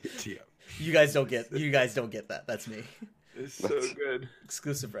 TM. You guys don't get that. That's me. It's so good.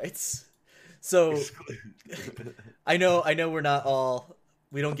 Exclusive rights. So I know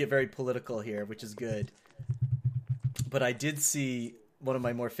we don't get very political here, which is good. But I did see one of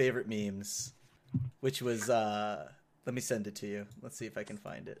my more favorite memes, which was let me send it to you. Let's see if I can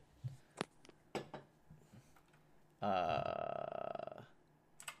find it.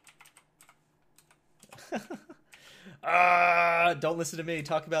 Don't listen to me.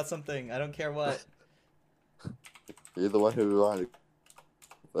 Talk about something. I don't care what. You're the one who wanted.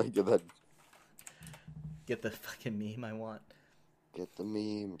 Like that. Get the fucking meme I want. Get the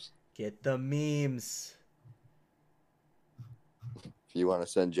memes. Get the memes. If you want to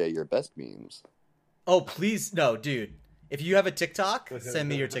send Jay your best memes, Oh, please. No, dude. If you have a TikTok, send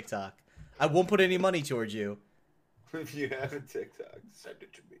me your TikTok. I won't put any money towards you. If you have a TikTok, send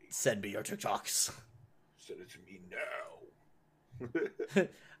it to me. Send me your TikToks. Send it to me now.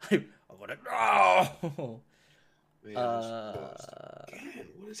 I want to know. Man, God,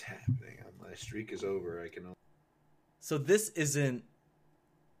 what is happening? My streak is over. I can. So this isn't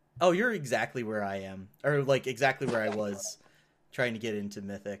Oh, you're exactly where I am, or like exactly where I was, trying to get into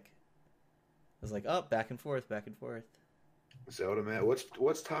Mythic. I was like, oh, back and forth, back and forth. Zelda, man.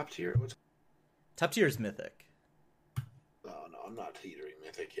 What's top tier? What's Top tier is Mythic. Oh no, I'm not teetering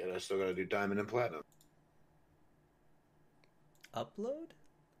Mythic yet. I still gotta do Diamond and Platinum. Upload?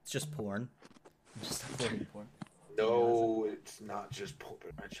 It's just porn. I'm just uploading porn. No, it's not just poor.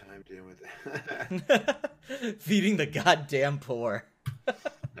 I chimed in with it. Feeding the goddamn poor.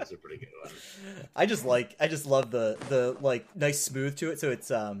 That's a pretty good one. I just love the like nice smooth to it. So it's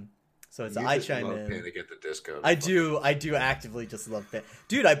You I just chime love in. Panic at the Disco. I do actively just love it.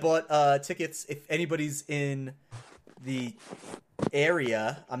 Dude, I bought tickets. If anybody's in the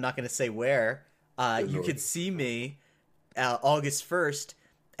area, I'm not going to say where, you could see me August 1st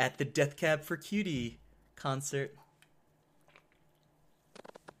at the Death Cab for Cutie concert.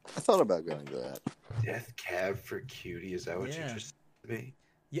 I thought about going to that. Death Cab for Cutie. Is that what Yeah. you just said to me?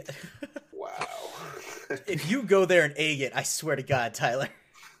 Yeah. Wow. If you go there and egg it, I swear to God, Tyler,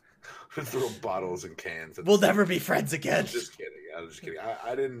 Throw bottles and cans. we'll never be friends again. I'm just kidding. I'm just kidding.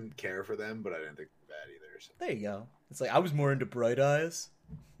 I didn't care for them, but I didn't think they were bad either. So. There you go. It's like I was more into Bright Eyes.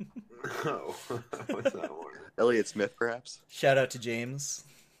 No, what's that one? Elliott Smith, perhaps? Shout out to James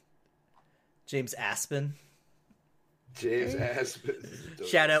Aspen. James Aspen.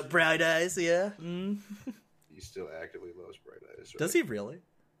 Shout out Bright Eyes, yeah. He still actively loves Bright Eyes. Right? Does he really?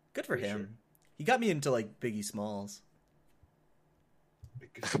 Good for Pretty him. sure. He got me into like Biggie Smalls.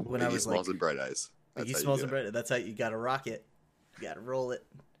 When I Biggie was Smalls like and Bright Eyes. That's Biggie how you Smalls do and it. Bright. That's how you gotta rock it. You gotta roll it.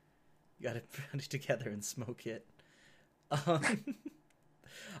 You gotta put it together and smoke it.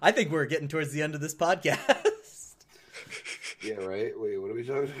 I think we're getting towards the end of this podcast. Yeah, right? Wait, what are we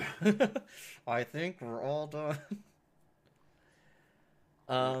talking about? I think we're all done.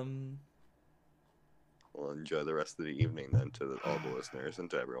 Well, enjoy the rest of the evening then to all the listeners and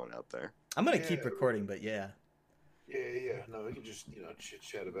to everyone out there. I'm gonna Yeah, keep recording, but yeah. Yeah. No, we can just chit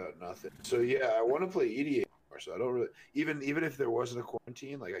chat about nothing. So yeah, I want to play EDA more. So I don't really even if there wasn't a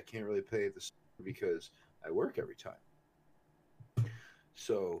quarantine, like I can't really play this because I work every time.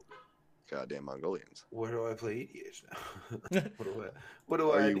 So Goddamn Mongolians. where do I play EDH now? what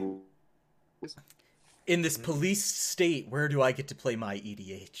do Are I you? In this police state, where do I get to play my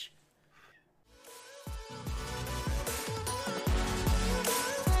EDH?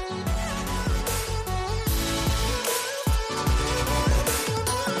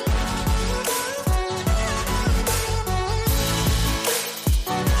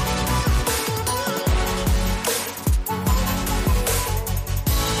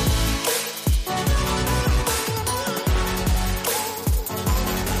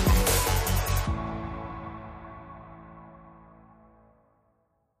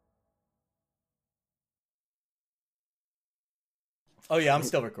 Oh yeah, I'm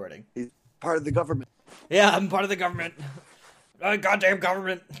still recording. He's part of the government. Yeah, I'm part of the government. Goddamn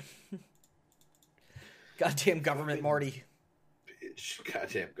government. Goddamn government, Morty. bitch?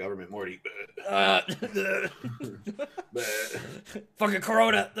 Goddamn government, Morty. Fucking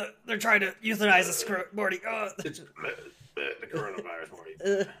Corona. They're trying to euthanize us, Morty. It's the coronavirus,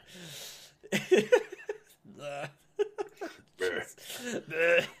 Morty.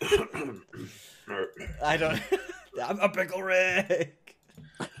 I don't. I'm a pickle Rick.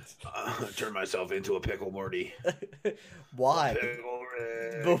 Turn myself into a pickle, Morty. Why? Pickle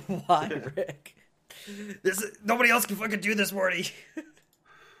Rick. But why, Rick? Nobody else can fucking do this, Morty.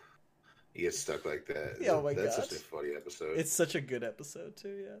 He gets stuck like that. Oh my That's God. such a funny episode. It's such a good episode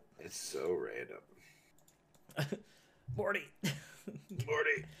too. Yeah. It's so random. Morty.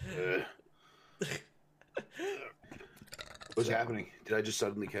 Morty. What's happening? Did I just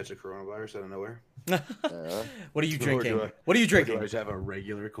suddenly catch a coronavirus out of nowhere? What are you Or drinking? do I- What are you Or do I drinking? just have a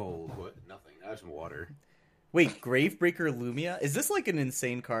regular cold? What? Nothing. I have some water. Wait, Gravebreaker Lumia? Is this like an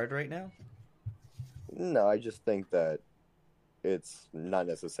insane card right now? No, I just think that it's not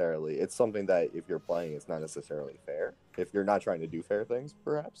necessarily. It's something that if you're playing, it's not necessarily fair. If you're not trying to do fair things,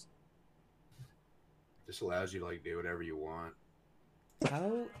 perhaps. This allows you to like do whatever you want.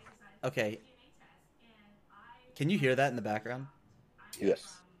 How? Okay. Can you hear that in the background?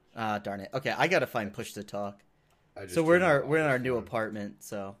 Yes. Ah, darn it. Okay, I gotta find push to talk. I just So we're in turned our it we're in off. our new apartment.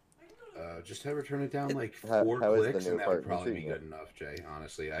 So Just have her turn it down like How- 4 how is the clicks, new and that would apartment probably be treating good enough, Jay.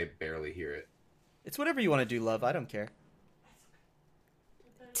 Honestly, I barely hear it. it's whatever you want to do, love. I don't care.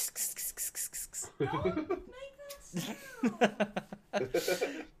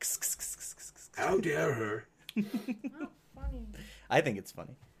 How dare her? I think it's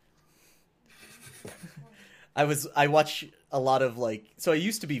funny. I watch a lot of so I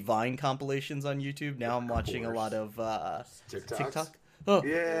used to be Vine compilations on YouTube. Now I'm watching a course. lot of TikToks? TikTok. Oh,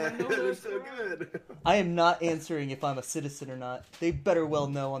 Yeah, No, they're that's so right. good. I am not answering if I'm a citizen or not. They better well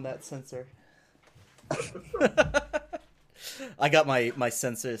know on that sensor. I got my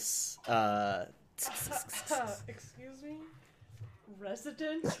census. Excuse me?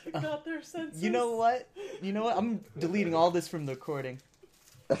 Resident got their census? You know what? I'm deleting all this from the recording.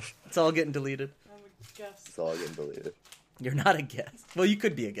 It's all getting deleted. I'm a guest. It's all getting deleted. You're not a guest. Well, you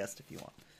could be a guest if you want.